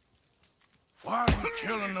doing? Why are you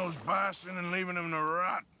killing those bison and leaving them to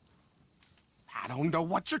rot? I don't know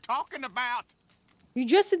what you're talking about. You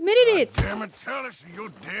just admitted it. Damn it, tell us or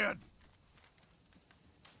you're dead.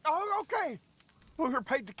 Oh, okay. We were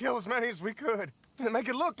paid to kill as many as we could. And make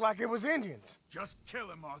it look like it was Indians. Just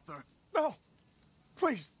kill him, Arthur. No.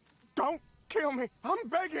 Please, don't kill me. I'm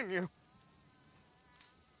begging you.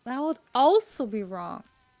 That would also be wrong.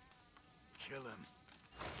 Kill him.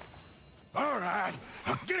 All right,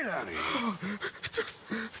 get out of here. Just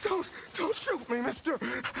don't shoot me, mister.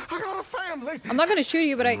 I got a family. I'm not gonna shoot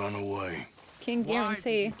you, but I Run away. can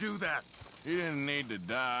guarantee. Why did you do that? He didn't need to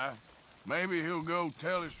die. Maybe he'll go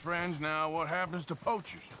tell his friends now what happens to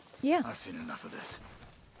poachers. Yeah. I've seen enough of this.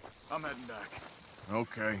 I'm heading back.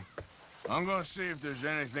 Okay. I'm gonna see if there's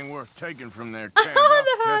anything worth taking from their camp. I'll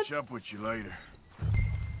catch up with you later.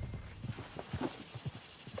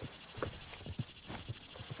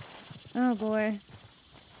 Oh boy.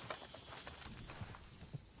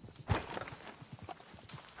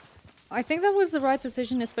 I think that was the right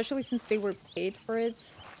decision, especially since they were paid for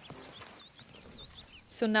it.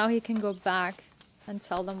 So now he can go back and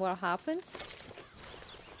tell them what happened.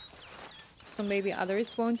 So maybe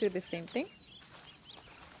others won't do the same thing.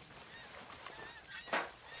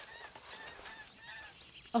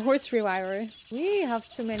 A horse reviver. We have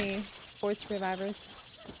too many horse revivers.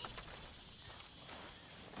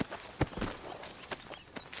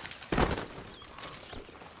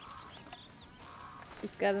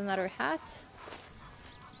 He's got another hat.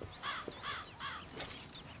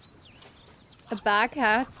 A back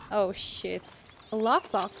hat. Oh shit. A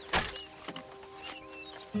lockbox.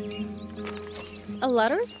 A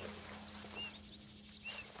letter?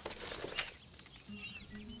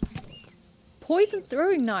 Poison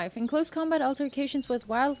throwing knife. In close combat altercations with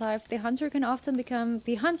wildlife, the hunter can often become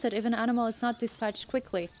the hunted if an animal is not dispatched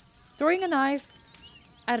quickly. Throwing a knife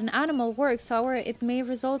at an animal works, however, it may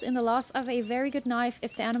result in the loss of a very good knife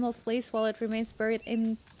if the animal flees while it remains buried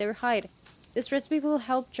in their hide. This recipe will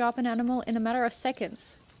help drop an animal in a matter of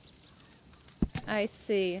seconds. I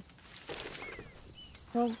see.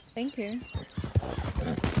 Well, thank you.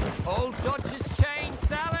 Old Dodge's chain,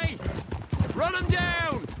 Sally! Run him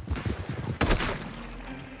down!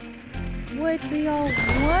 What do y'all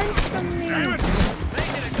want from me? Damn it!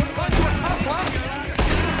 Making a good bunch of pop-up!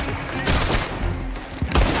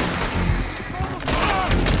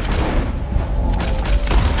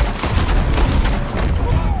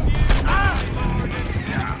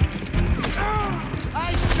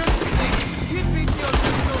 I should think you'd beat your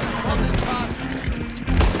pistols on this march.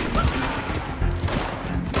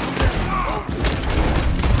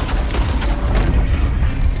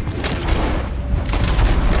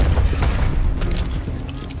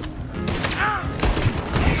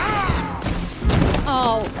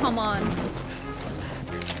 Oh, come on.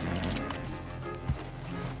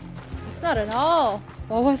 It's not at all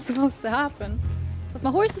what was supposed to happen. But my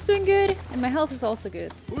horse is doing good, and my health is also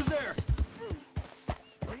good. Who's there?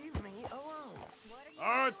 Leave me alone.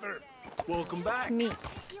 Arthur! Welcome back. It's me. Because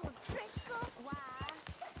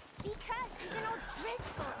he's an old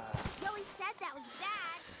Driscoll. Joey said that was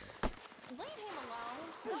bad. Leave him alone.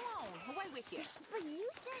 Go on, away with you. But you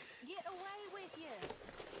said get away with you.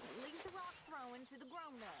 Leave the rock throwing to the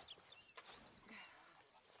grown-ups.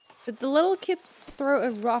 Did the little kid throw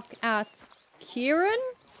a rock at Kieran?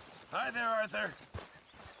 Hi there, Arthur.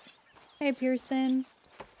 Hey, Pearson.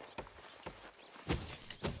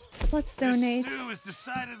 Let's donate. This stew is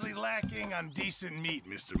decidedly lacking on decent meat,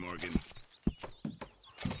 Mr. Morgan.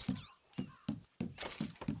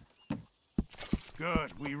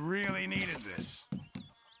 Good. We really needed this.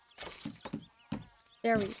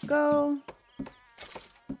 There we go.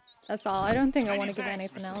 That's all. I don't think I want to give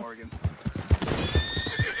anything else. Morgan.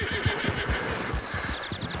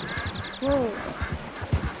 Whoa.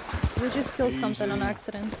 We just killed something on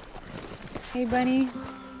accident. Hey, bunny.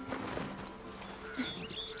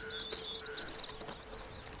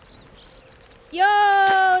 Yo,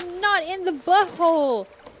 not in the butthole.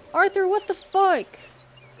 Arthur, what the fuck?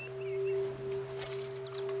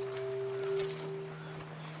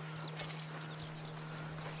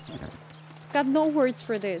 Got no words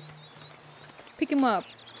for this. Pick him up.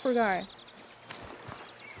 Poor guy.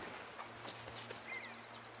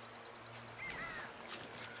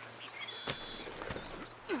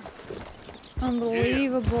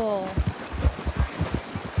 Unbelievable.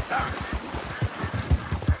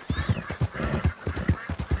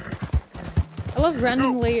 I love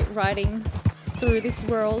randomly riding through this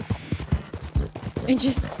world and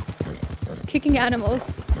just kicking animals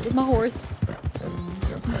with my horse.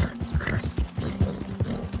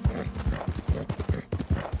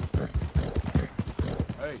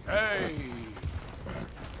 Hey!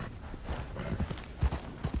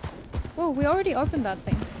 Whoa, we already opened that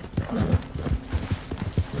thing.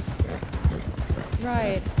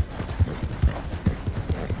 Right.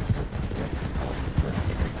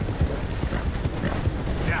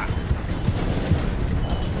 Yeah.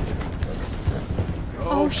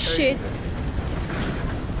 Oh shit.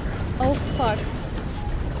 Oh fuck.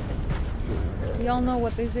 Y'all know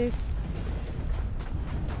what this is.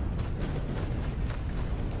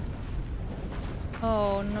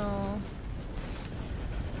 Oh no.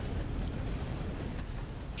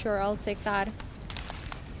 Sure, I'll take that.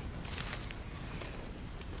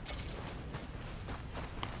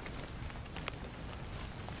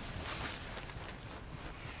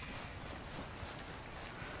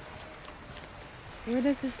 Where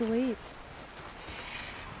does this lead?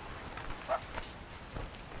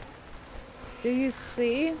 Do you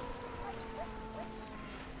see?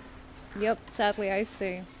 Yep, sadly I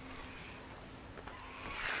see.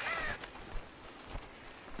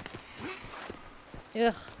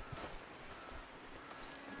 Ugh.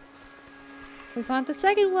 We found the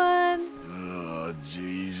second one. Oh,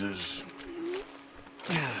 Jesus.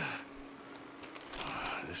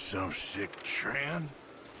 This some sick trend.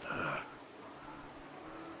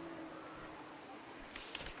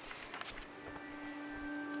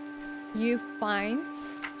 You find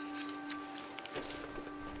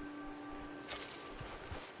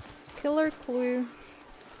killer clue.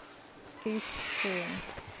 These two.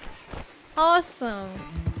 Awesome.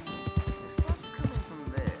 What's coming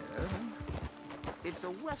from there? It's a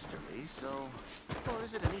westerly, so... Or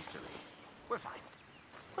is it an easterly? We're fine.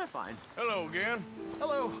 We're fine. Hello again.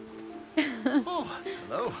 Hello. Oh,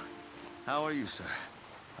 hello. How are you, sir?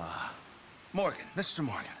 Morgan, Mr.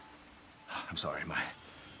 Morgan. I'm sorry,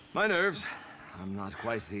 my nerves. I'm not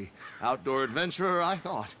quite the outdoor adventurer I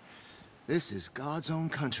thought. This is God's own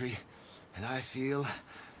country, and I feel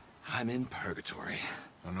I'm in purgatory.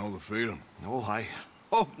 I know the feeling. Oh, I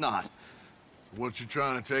hope not. What you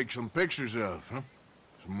trying to take some pictures of, huh?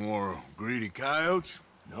 Some more greedy coyotes?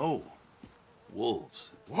 No.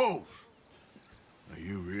 Wolves. Wolves? Now,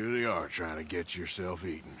 you really are trying to get yourself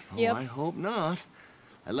eaten. Yep. Oh, I hope not.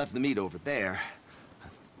 I left the meat over there. I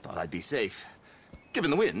thought I'd be safe.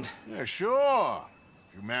 Given the wind. Yeah, sure.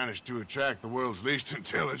 You managed to attract the world's least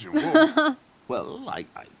intelligent wolf. Well,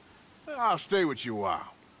 I'll stay with you a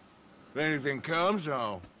while. If anything comes,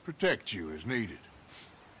 I'll protect you as needed.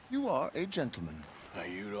 You are a gentleman. Now,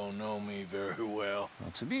 you don't know me very well.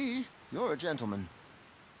 Well, to me, you're a gentleman.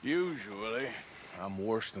 Usually, I'm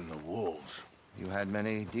worse than the wolves. You had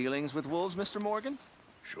many dealings with wolves, Mr. Morgan?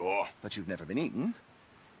 Sure. But you've never been eaten.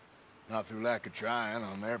 Not through lack of trying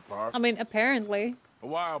on their part. I mean, apparently. A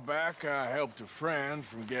while back, I helped a friend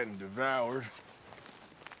from getting devoured.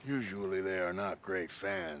 Usually, they are not great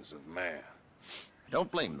fans of man. I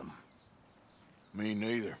don't blame them. Me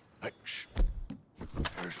neither. Hey, shh.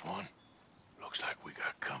 There's one. Looks like we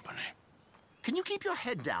got company. Can you keep your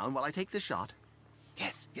head down while I take this shot?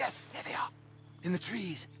 Yes, there they are. In the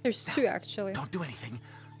trees. There's two, actually. Don't do anything.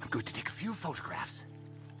 I'm going to take a few photographs.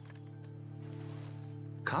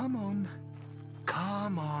 Come on.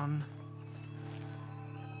 Come on.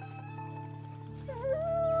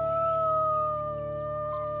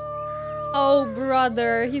 Oh,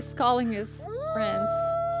 brother. He's calling his friends.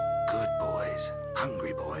 Good boys.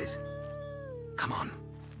 Hungry boys. Come on.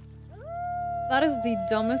 That is the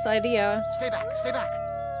dumbest idea. Stay back. Stay back.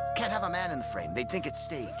 Can't have a man in the frame. They'd think it's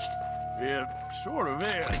staged. It sort of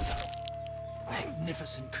is.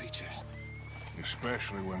 Magnificent creatures.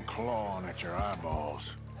 Especially when clawing at your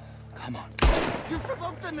eyeballs. Come on. You've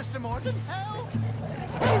provoked them, Mr. Morgan. Help!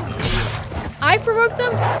 I provoked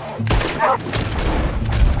them?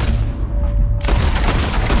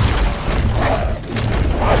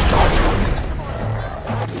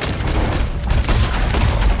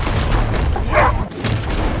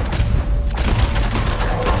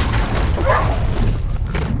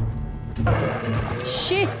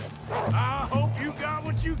 Shit! I hope you got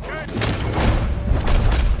what you can.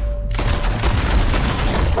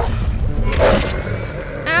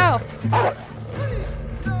 Ow! Please,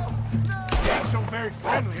 no. They ain't so very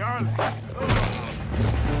friendly, are they?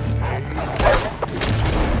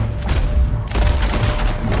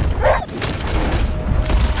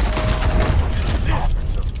 This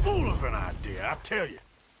is a fool of an idea, I tell you.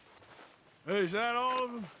 Hey, is that all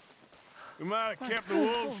of them? We might have kept the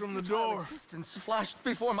wolves from the door. Existence flashed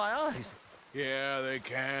before my eyes. Yeah, they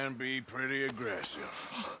can be pretty aggressive.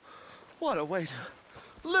 What a way to...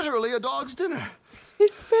 Literally a dog's dinner.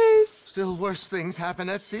 His face. Still worse things happen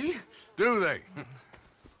at sea. Do they?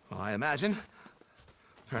 Well, I imagine.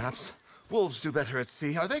 Perhaps wolves do better at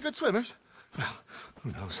sea. Are they good swimmers? Well,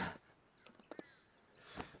 who knows?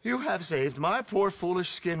 You have saved my poor foolish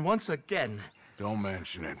skin once again. Don't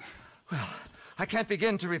mention it. Well, I can't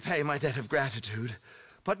begin to repay my debt of gratitude.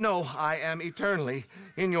 But no, I am eternally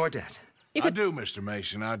in your debt. I do, Mr.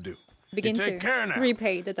 Mason, I do. Begin you take to care now.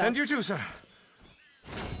 repay the debt. And you too, sir.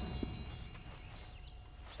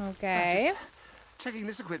 Okay. Checking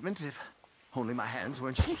this equipment, if only my hands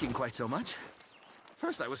weren't shaking quite so much.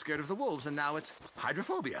 First I was scared of the wolves, and now it's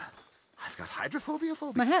hydrophobia. I've got hydrophobia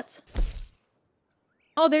phobia. My hat.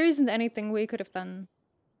 Oh, there isn't anything we could have done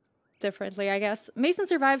differently, I guess. Mason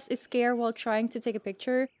survives a scare while trying to take a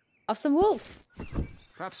picture of some wolves.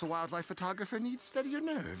 Perhaps a wildlife photographer needs steadier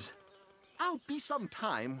nerves. I'll be some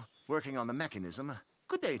time working on the mechanism.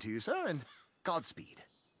 Good day to you, sir, and Godspeed.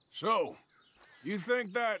 So, you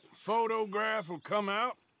think that photograph will come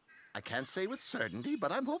out? I can't say with certainty,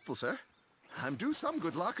 but I'm hopeful, sir. I'm due some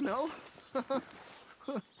good luck, no?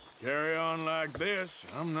 Carry on like this,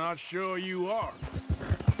 I'm not sure you are.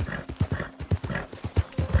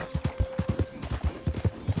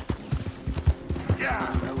 Yeah,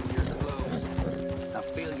 I know you're close. I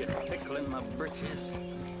feel you tickling my britches.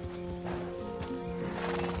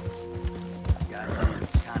 Got another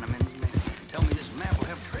Chinaman. Tell me this map will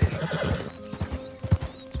have treasure.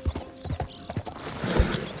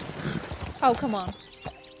 Oh, come on.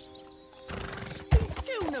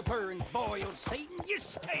 Juniper and boiled Satan, you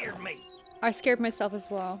scared me. I scared myself as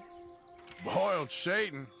well. Boiled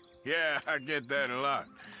Satan? Yeah, I get that a lot.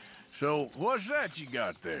 So, what's that you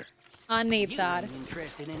got there? I need that. You ain't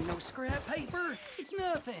interested in no scrap paper? It's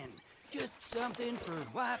nothing. Just something for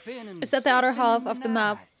wiping and... Is that the outer half of the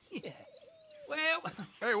map? Yeah. Well...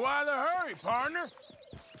 Hey, why the hurry, partner?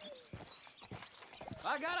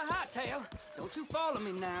 I got a hot tail. Don't you follow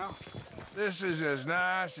me now. This is as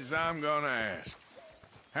nice as I'm gonna ask.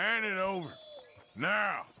 Hand it over.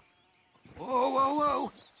 Now. Whoa, whoa,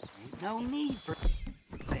 whoa. Ain't no need for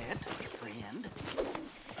that, friend.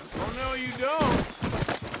 Oh, no, you don't.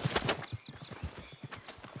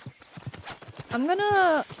 I'm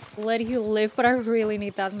gonna let you live, but I really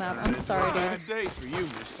need that map. I'm sorry, dude. Bad day for you,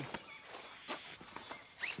 mister.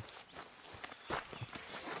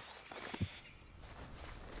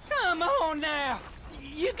 Come on now.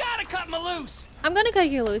 You gotta cut me loose. I'm gonna cut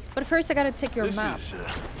you loose, but first I gotta take your map. This is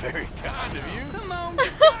very kind of you. Come on, you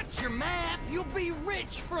got your map. You'll be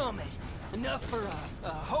rich from it. Enough for a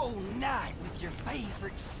whole night with your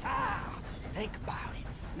favorite style. Think about it.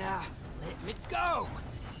 Now, let me go.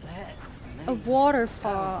 Let me A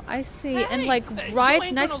waterfall. I see. Hey, and like you right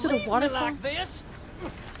ain't next gonna to the leave me waterfall. like this.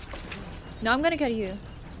 No, I'm gonna cut you.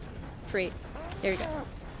 Free. There you go.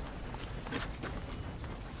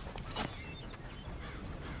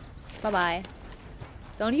 Bye-bye.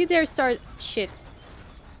 Don't you dare start shit.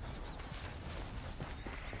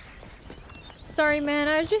 Sorry, man.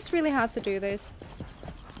 I just really had to do this.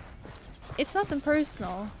 It's nothing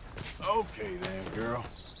personal. Okay then, girl.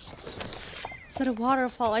 So the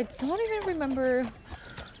waterfall. I don't even remember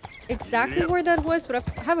exactly where that was, but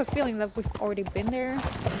I have a feeling that we've already been there.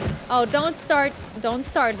 Oh, don't start,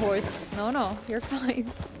 horse. No, no, you're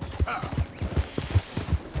fine.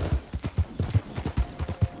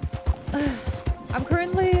 I'm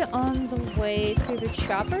currently on the way to the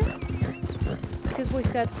chopper because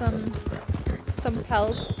we've got some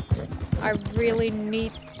pelts I really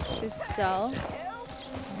need to sell.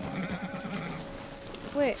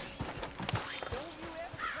 Wait.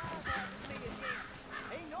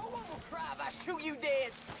 till you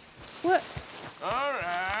dead. What? All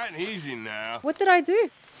right, easy now. What did I do?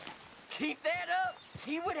 Keep that up.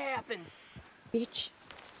 See what happens. Bitch.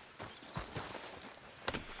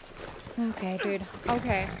 Okay, dude.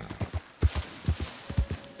 Okay.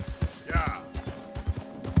 Yeah.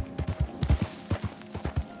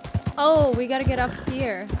 Oh, we gotta get up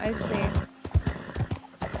here. I see.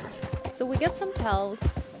 So we get some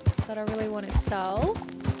pelts that I really want to sell.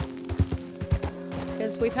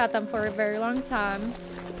 Because we've had them for a very long time.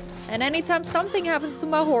 And anytime something happens to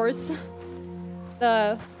my horse,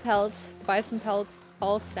 the bison pelt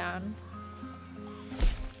falls down.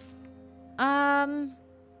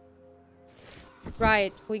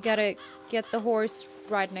 Right, we gotta get the horse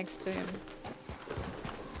right next to him.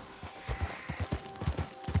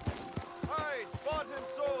 Hides bought and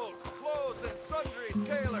sold, clothes and sundries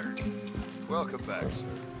tailored. Welcome back, sir.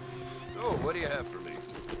 So, what do you have for me?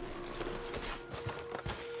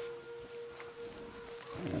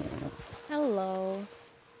 Hello.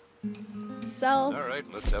 Sell. All right,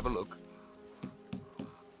 let's have a look.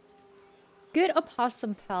 Good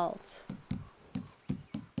opossum pelt.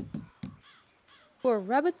 Poor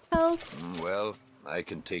rabbit pelt. Well, I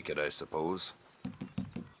can take it, I suppose.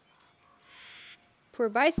 Poor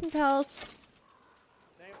bison pelt.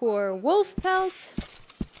 Poor wolf pelt.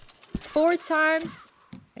 4 times.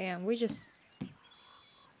 Damn, we just...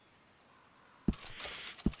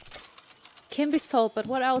 Can be sold, but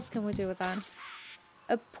what else can we do with that?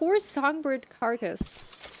 A poor songbird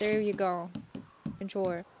carcass. There you go.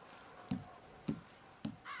 Enjoy.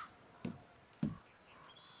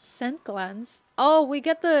 Scent glands. Oh, we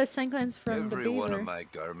get the scent glands from the beaver. Every one of my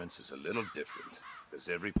garments is a little different, as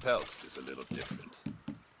every pelt is a little different.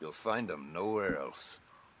 You'll find them nowhere else.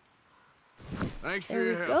 Thanks for There we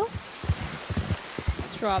your go. help.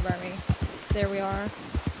 Strawberry. There we are.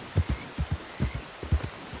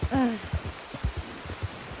 Ugh.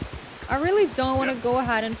 I really don't want to go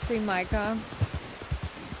ahead and free Micah.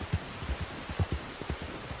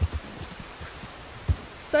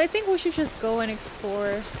 So I think we should just go and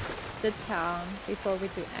explore the town before we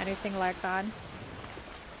do anything like that.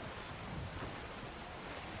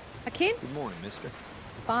 I can't Good morning, mister.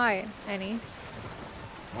 buy any.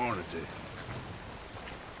 Morning, Dick.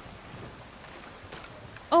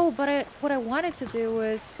 Oh, but what I wanted to do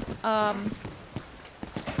was,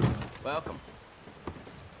 Welcome.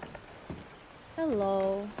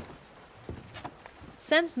 hello.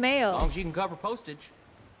 Send mail. As long as you can cover postage.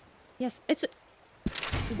 Yes, it's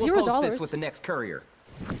We'll $0. post this with the next courier.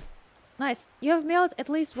 Nice. You have mailed at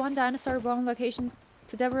least one dinosaur bone location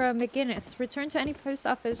to Deborah McGinnis. Return to any post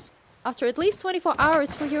office after at least 24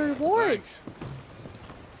 hours for your reward. Thanks.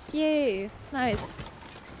 Yay. Nice.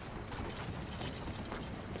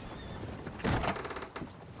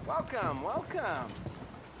 Welcome, welcome.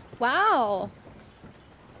 Wow.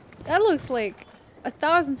 That looks like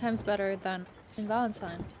 1,000 times better than in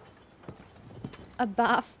Valentine. A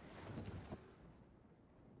bath.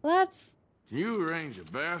 Let's... Can you arrange a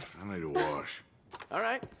bath? I need a wash. All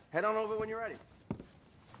right, head on over when you're ready.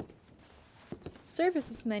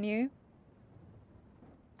 Services menu.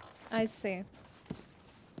 I see.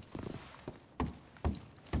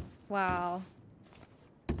 Wow.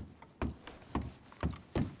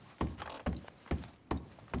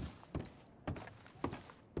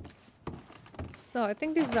 So I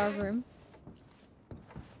think this is our room.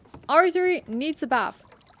 Arthur needs a bath.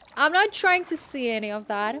 I'm not trying to see any of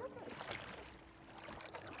that.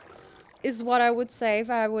 Is what I would say if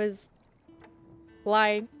I was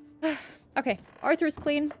lying. Okay, Arthur's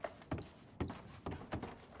clean.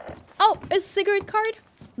 Oh, a cigarette card?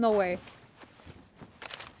 No way.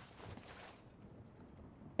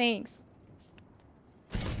 Thanks.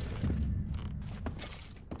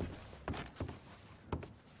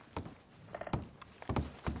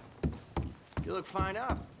 You look fine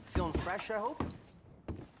up. Feeling fresh, I hope?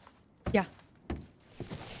 Yeah.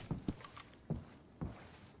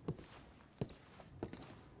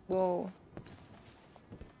 Whoa.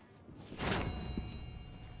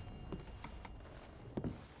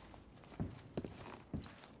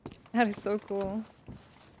 That is so cool.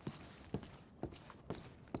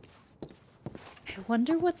 I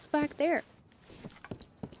wonder what's back there.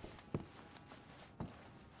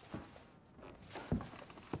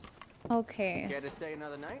 Okay. Care to stay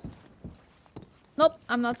another night? Nope,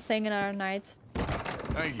 I'm not staying another night.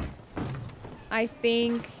 Thank you. I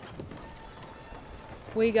think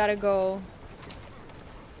we gotta go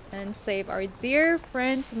and save our dear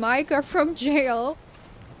friend Micah from jail.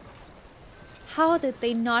 How did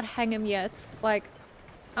they not hang him yet? Like,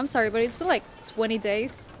 I'm sorry, but it's been like 20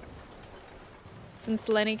 days since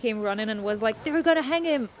Lenny came running and was like, they're gonna hang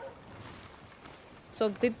him. So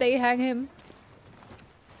did they hang him?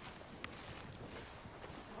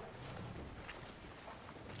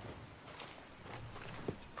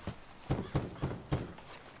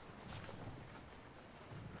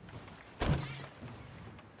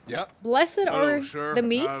 Yep. Blessed Hello, are sir. the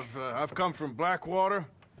meek. I've come from Blackwater.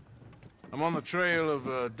 I'm on the trail of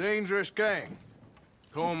a dangerous gang.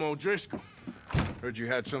 Colm O'Driscoll. Heard you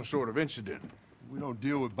had some sort of incident. We don't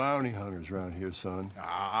deal with bounty hunters around here, son.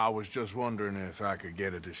 I was just wondering if I could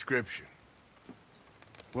get a description.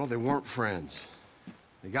 Well, they weren't friends.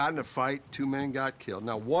 They got in a fight, 2 men got killed.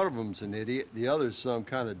 Now, one of them's an idiot, the other's some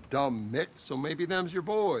kind of dumb mick, so maybe them's your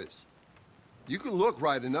boys. You can look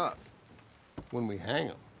right enough when we hang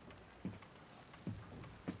them.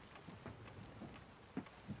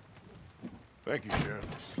 Thank you,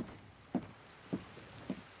 Sheriff.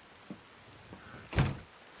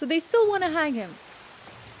 So they still want to hang him.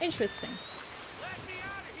 Interesting. Let me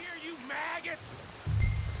out of here, you maggots!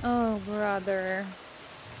 Oh, brother.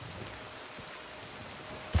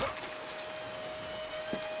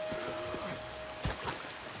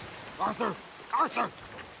 Arthur! Arthur!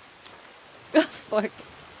 Fuck.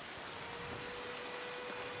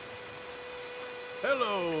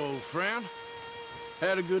 Hello, old friend.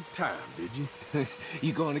 Had a good time, did you?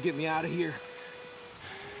 You going to get me out of here?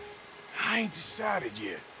 I ain't decided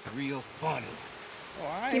yet. Real funny. Oh,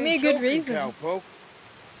 I Give me a ain't good joking, reason. Cowpoke.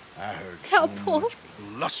 I heard so Cowpoke. much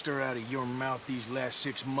bluster out of your mouth these last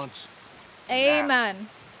 6 months. Amen.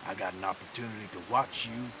 I got an opportunity to watch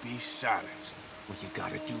you be silenced. Well, you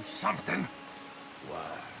gotta do something.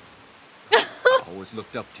 Why? I always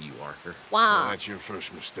looked up to you, Arthur. Wow. Well, that's your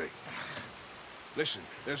first mistake. Listen,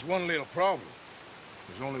 there's one little problem.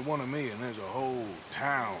 There's only one of me, and there's a whole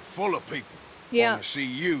town full of people Yeah. want to see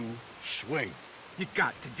you swing. You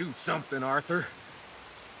got to do something, Arthur.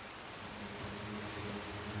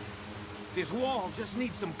 This wall just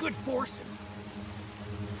needs some good forcing.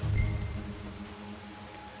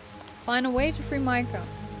 Find a way to free Micah.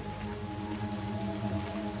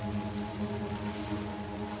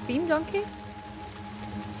 Steam donkey?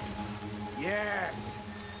 Yes.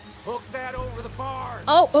 Hook that over the bars.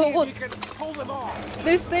 Oh, See oh, if you can pull them off.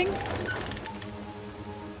 This thing?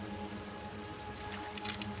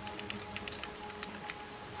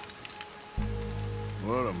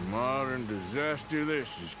 What a modern disaster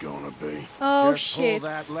this is gonna be. Oh, Just shit. pull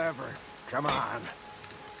that lever. Come on.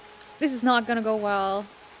 This is not gonna go well.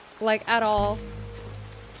 Like, at all.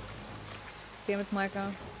 Damn it,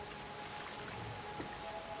 Micah.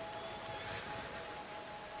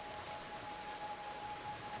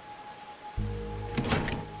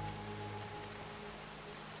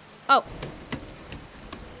 Oh.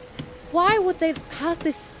 Why would they have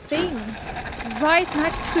this thing right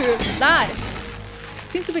next to that?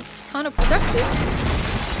 Seems to be kind of productive.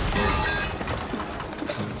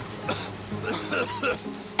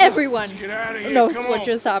 Everyone Let's get out of here. knows Come what on.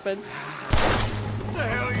 just happened. What the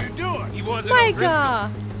hell are you doing? He wasn't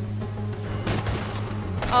Micah!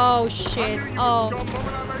 Oh shit. Oh.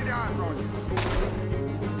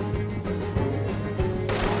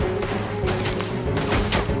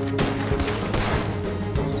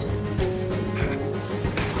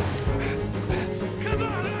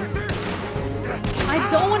 I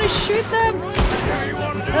don't want to shoot them.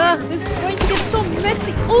 This is going to get so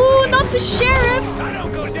messy. Oh, not the sheriff. I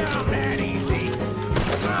don't go down that easy.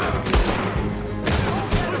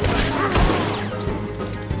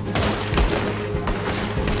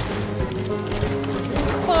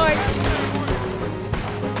 Fuck.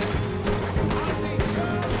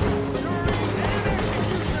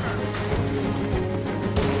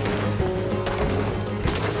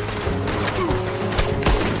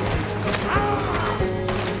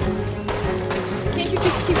 Can't you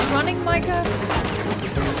just keep running, Micah?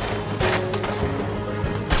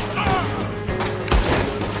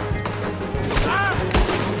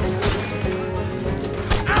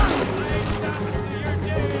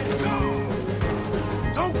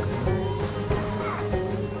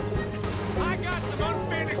 I got some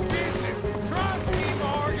unfinished business. Trust me,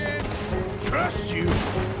 Morgan. Trust you?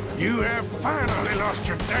 You have finally lost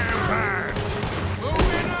your damn mind.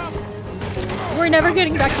 Moving up. We're never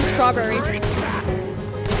getting back to Strawberry.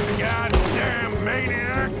 Goddamn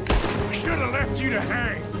maniac. Should have left you to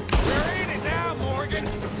hang. We're in it now, Morgan.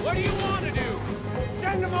 What do you want to do?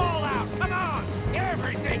 Send them all out. Come on.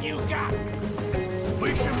 Everything you got.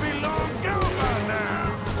 We should be long gone by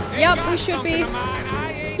now. Yep, we should be.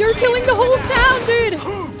 You're killing the whole town, dude.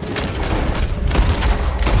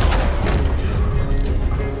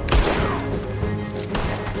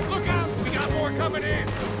 Look out. We got more coming in.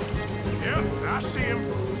 Yep, I see him.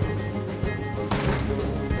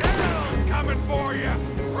 Hell's coming for you.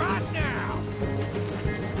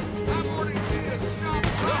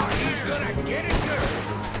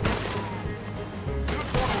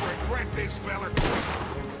 this fella.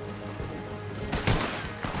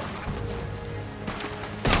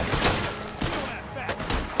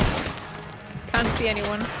 Can't see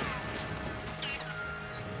anyone.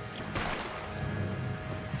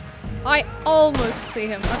 I almost see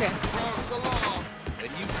him. Okay. Cross the law,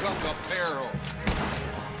 and you come to peril.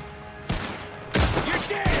 You're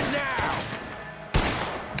dead now!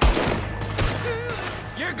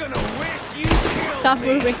 You're gonna wish you killed Stop me.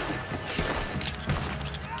 moving.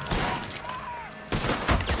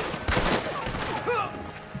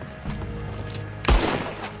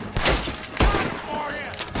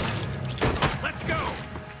 Let's go.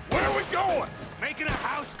 Where are we going? Making a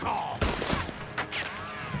house call.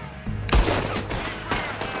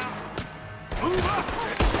 Move up!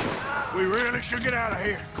 We really should get out of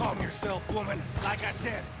here. Calm yourself, woman. Like I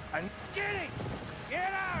said, I'm Skinny!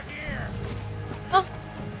 Get out here! Oh,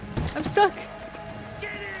 I'm stuck.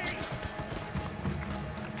 Skinny!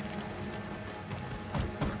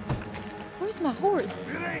 Where's my horse?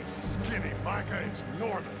 It ain't Skinny, Micah. It's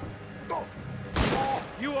Norman. Go.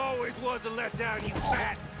 You always was a letdown, you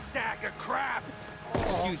fat sack of crap.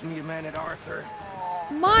 Excuse me a minute, Arthur.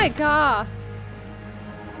 Micah!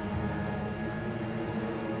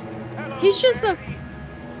 He's just a...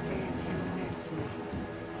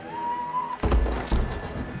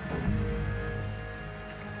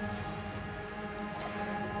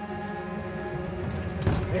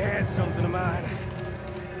 They had something of mine.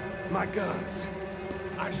 My guns.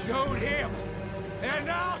 I showed him. And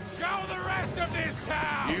I'll show the rest of this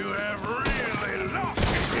town! You have really lost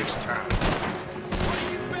it this time. What do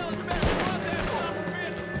you fellas better run that son of a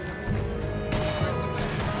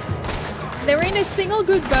bitch? There ain't a single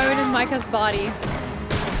good bone in Micah's body.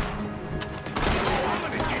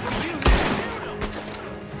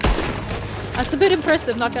 That's a bit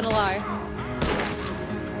impressive, not gonna lie.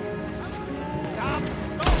 Stop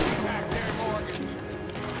sulking back there, Morgan.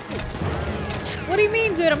 What do you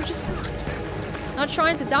mean, dude? I'm just not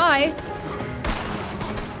trying to die.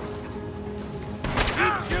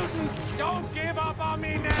 Keep shooting! Don't give up on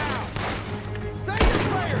me now! Say your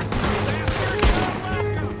prayers!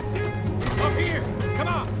 Up here! Come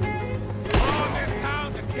on! Oh, this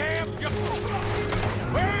town's a damn joke!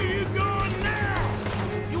 Where are you going now?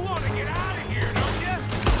 You want to get out of here, don't you?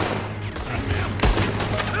 That's him!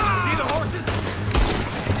 See the horses?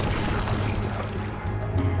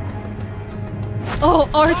 Oh,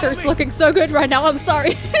 Arthur's looking so good right now. I'm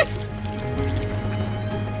sorry.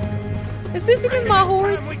 Is this even my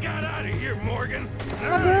horse? We got out of here, Morgan.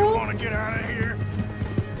 My girl? Want to get out of here?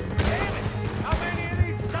 Damn it! How many of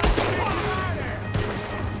these sons of bitches are there?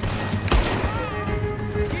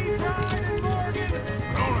 Keep riding, Morgan!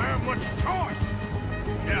 Don't have much choice.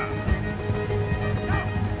 Yeah.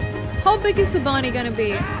 How big is the bunny gonna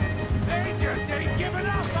be? They just ain't giving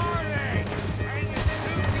up, are they?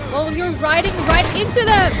 Well, you're riding right into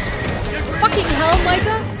them! Fucking hell,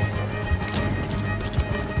 Micah!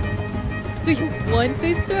 Do you want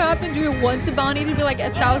this to happen? Do you want the bounty to be like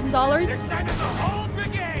 $1,000? They're sending the whole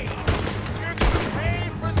brigade!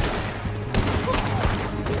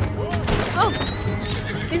 Oh!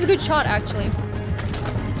 He's a good shot, actually.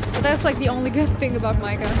 But that's like the only good thing about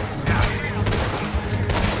Micah.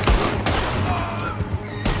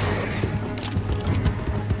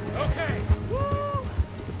 Okay. Woo!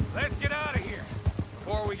 Let's get out of here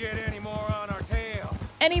before we get any more on our tail.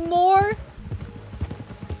 Any more?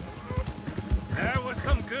 That was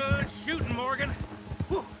some good shooting, Morgan.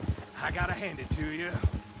 Whew. I gotta hand it to you.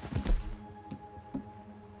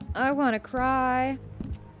 I wanna cry.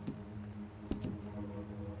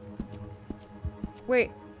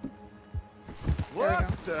 Wait.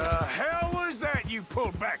 What the hell was that you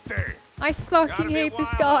pulled back there? I fucking hate this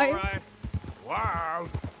guy. Right? Wild.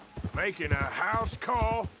 Making a house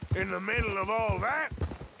call in the middle of all that?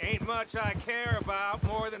 Ain't much I care about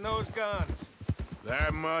more than those guns.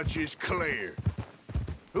 That much is clear.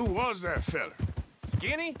 Who was that fella?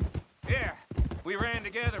 Skinny? Yeah, we ran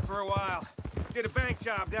together for a while. Did a bank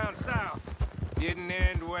job down south. Didn't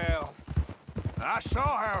end well. I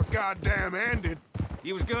saw how it goddamn ended.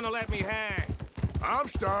 He was gonna let me hang. I'm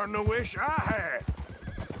starting to wish I had.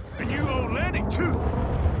 And you owe Lenny, too.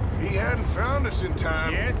 If he hadn't found us in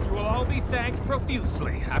time... Yes, you will all be thanked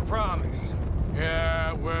profusely, I promise.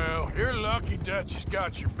 Yeah, well, you're lucky Dutch has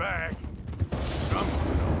got your back. Some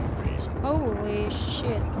unknown reason. Holy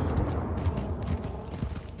shit.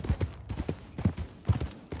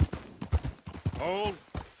 Hold.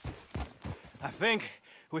 I think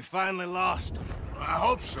we finally lost him. I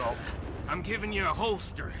hope so. I'm giving you a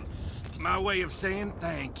holster. My way of saying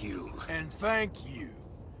thank you. And thank you.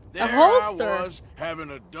 There holster. I was,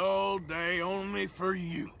 having a dull day only for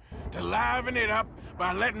you. To liven it up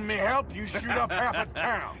by letting me help you shoot up half a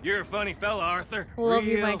town. You're a funny fella, Arthur. Love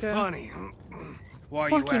you, Real Micah. funny. Why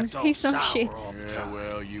you Fucking act all piece of sour shit. all the Yeah, time?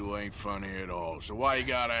 well, you ain't funny at all. So why you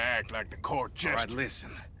gotta act like the court jester? All right,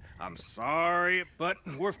 listen. I'm sorry, but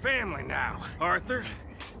we're family now, Arthur.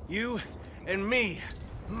 You and me.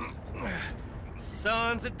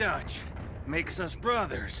 Sons of Dutch. Makes us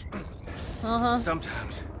brothers.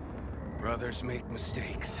 Sometimes brothers make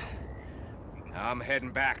mistakes. I'm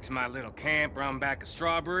heading back to my little camp around back of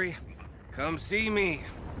Strawberry. Come see me.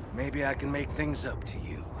 Maybe I can make things up to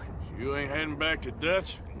you. You ain't heading back to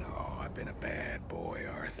Dutch? No, I've been a bad boy,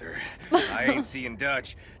 Arthur. I ain't seeing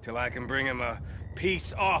Dutch till I can bring him a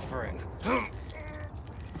peace offering.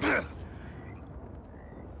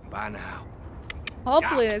 Bye now.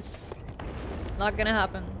 Hopefully it's not gonna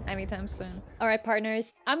happen anytime soon. All right,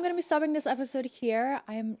 partners, I'm gonna be stopping this episode here.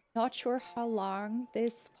 I'm not sure how long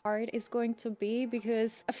this part is going to be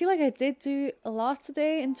because I feel like I did do a lot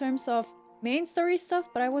today in terms of main story stuff,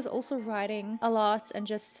 but I was also writing a lot and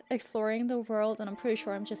just exploring the world, and I'm pretty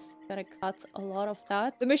sure I'm just gonna cut a lot of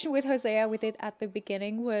that. The mission with Hosea we did at the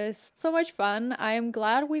beginning was so much fun. I am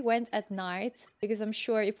glad we went at night because I'm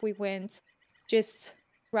sure if we went just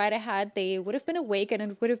right ahead, they would have been awake and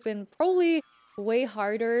it would have been probably way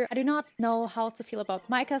harder. I do not know how to feel about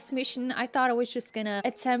Micah's mission. I thought I was just gonna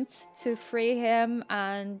attempt to free him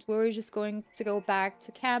and we were just going to go back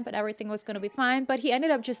to camp and everything was gonna be fine, but he ended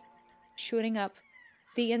up just shooting up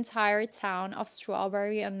the entire town of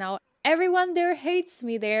Strawberry and now everyone there hates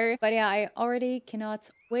me there. But yeah, I already cannot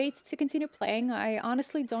wait to continue playing. I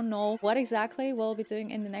honestly don't know what exactly we'll be doing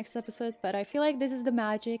in the next episode, but I feel like this is the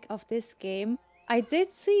magic of this game. I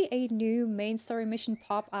did see a new main story mission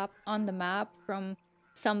pop up on the map from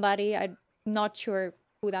somebody. I'm not sure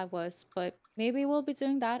who that was, but maybe we'll be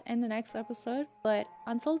doing that in the next episode. But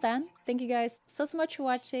until then, thank you guys so much for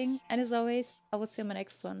watching. And as always, I will see you in my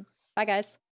next one. Bye, guys.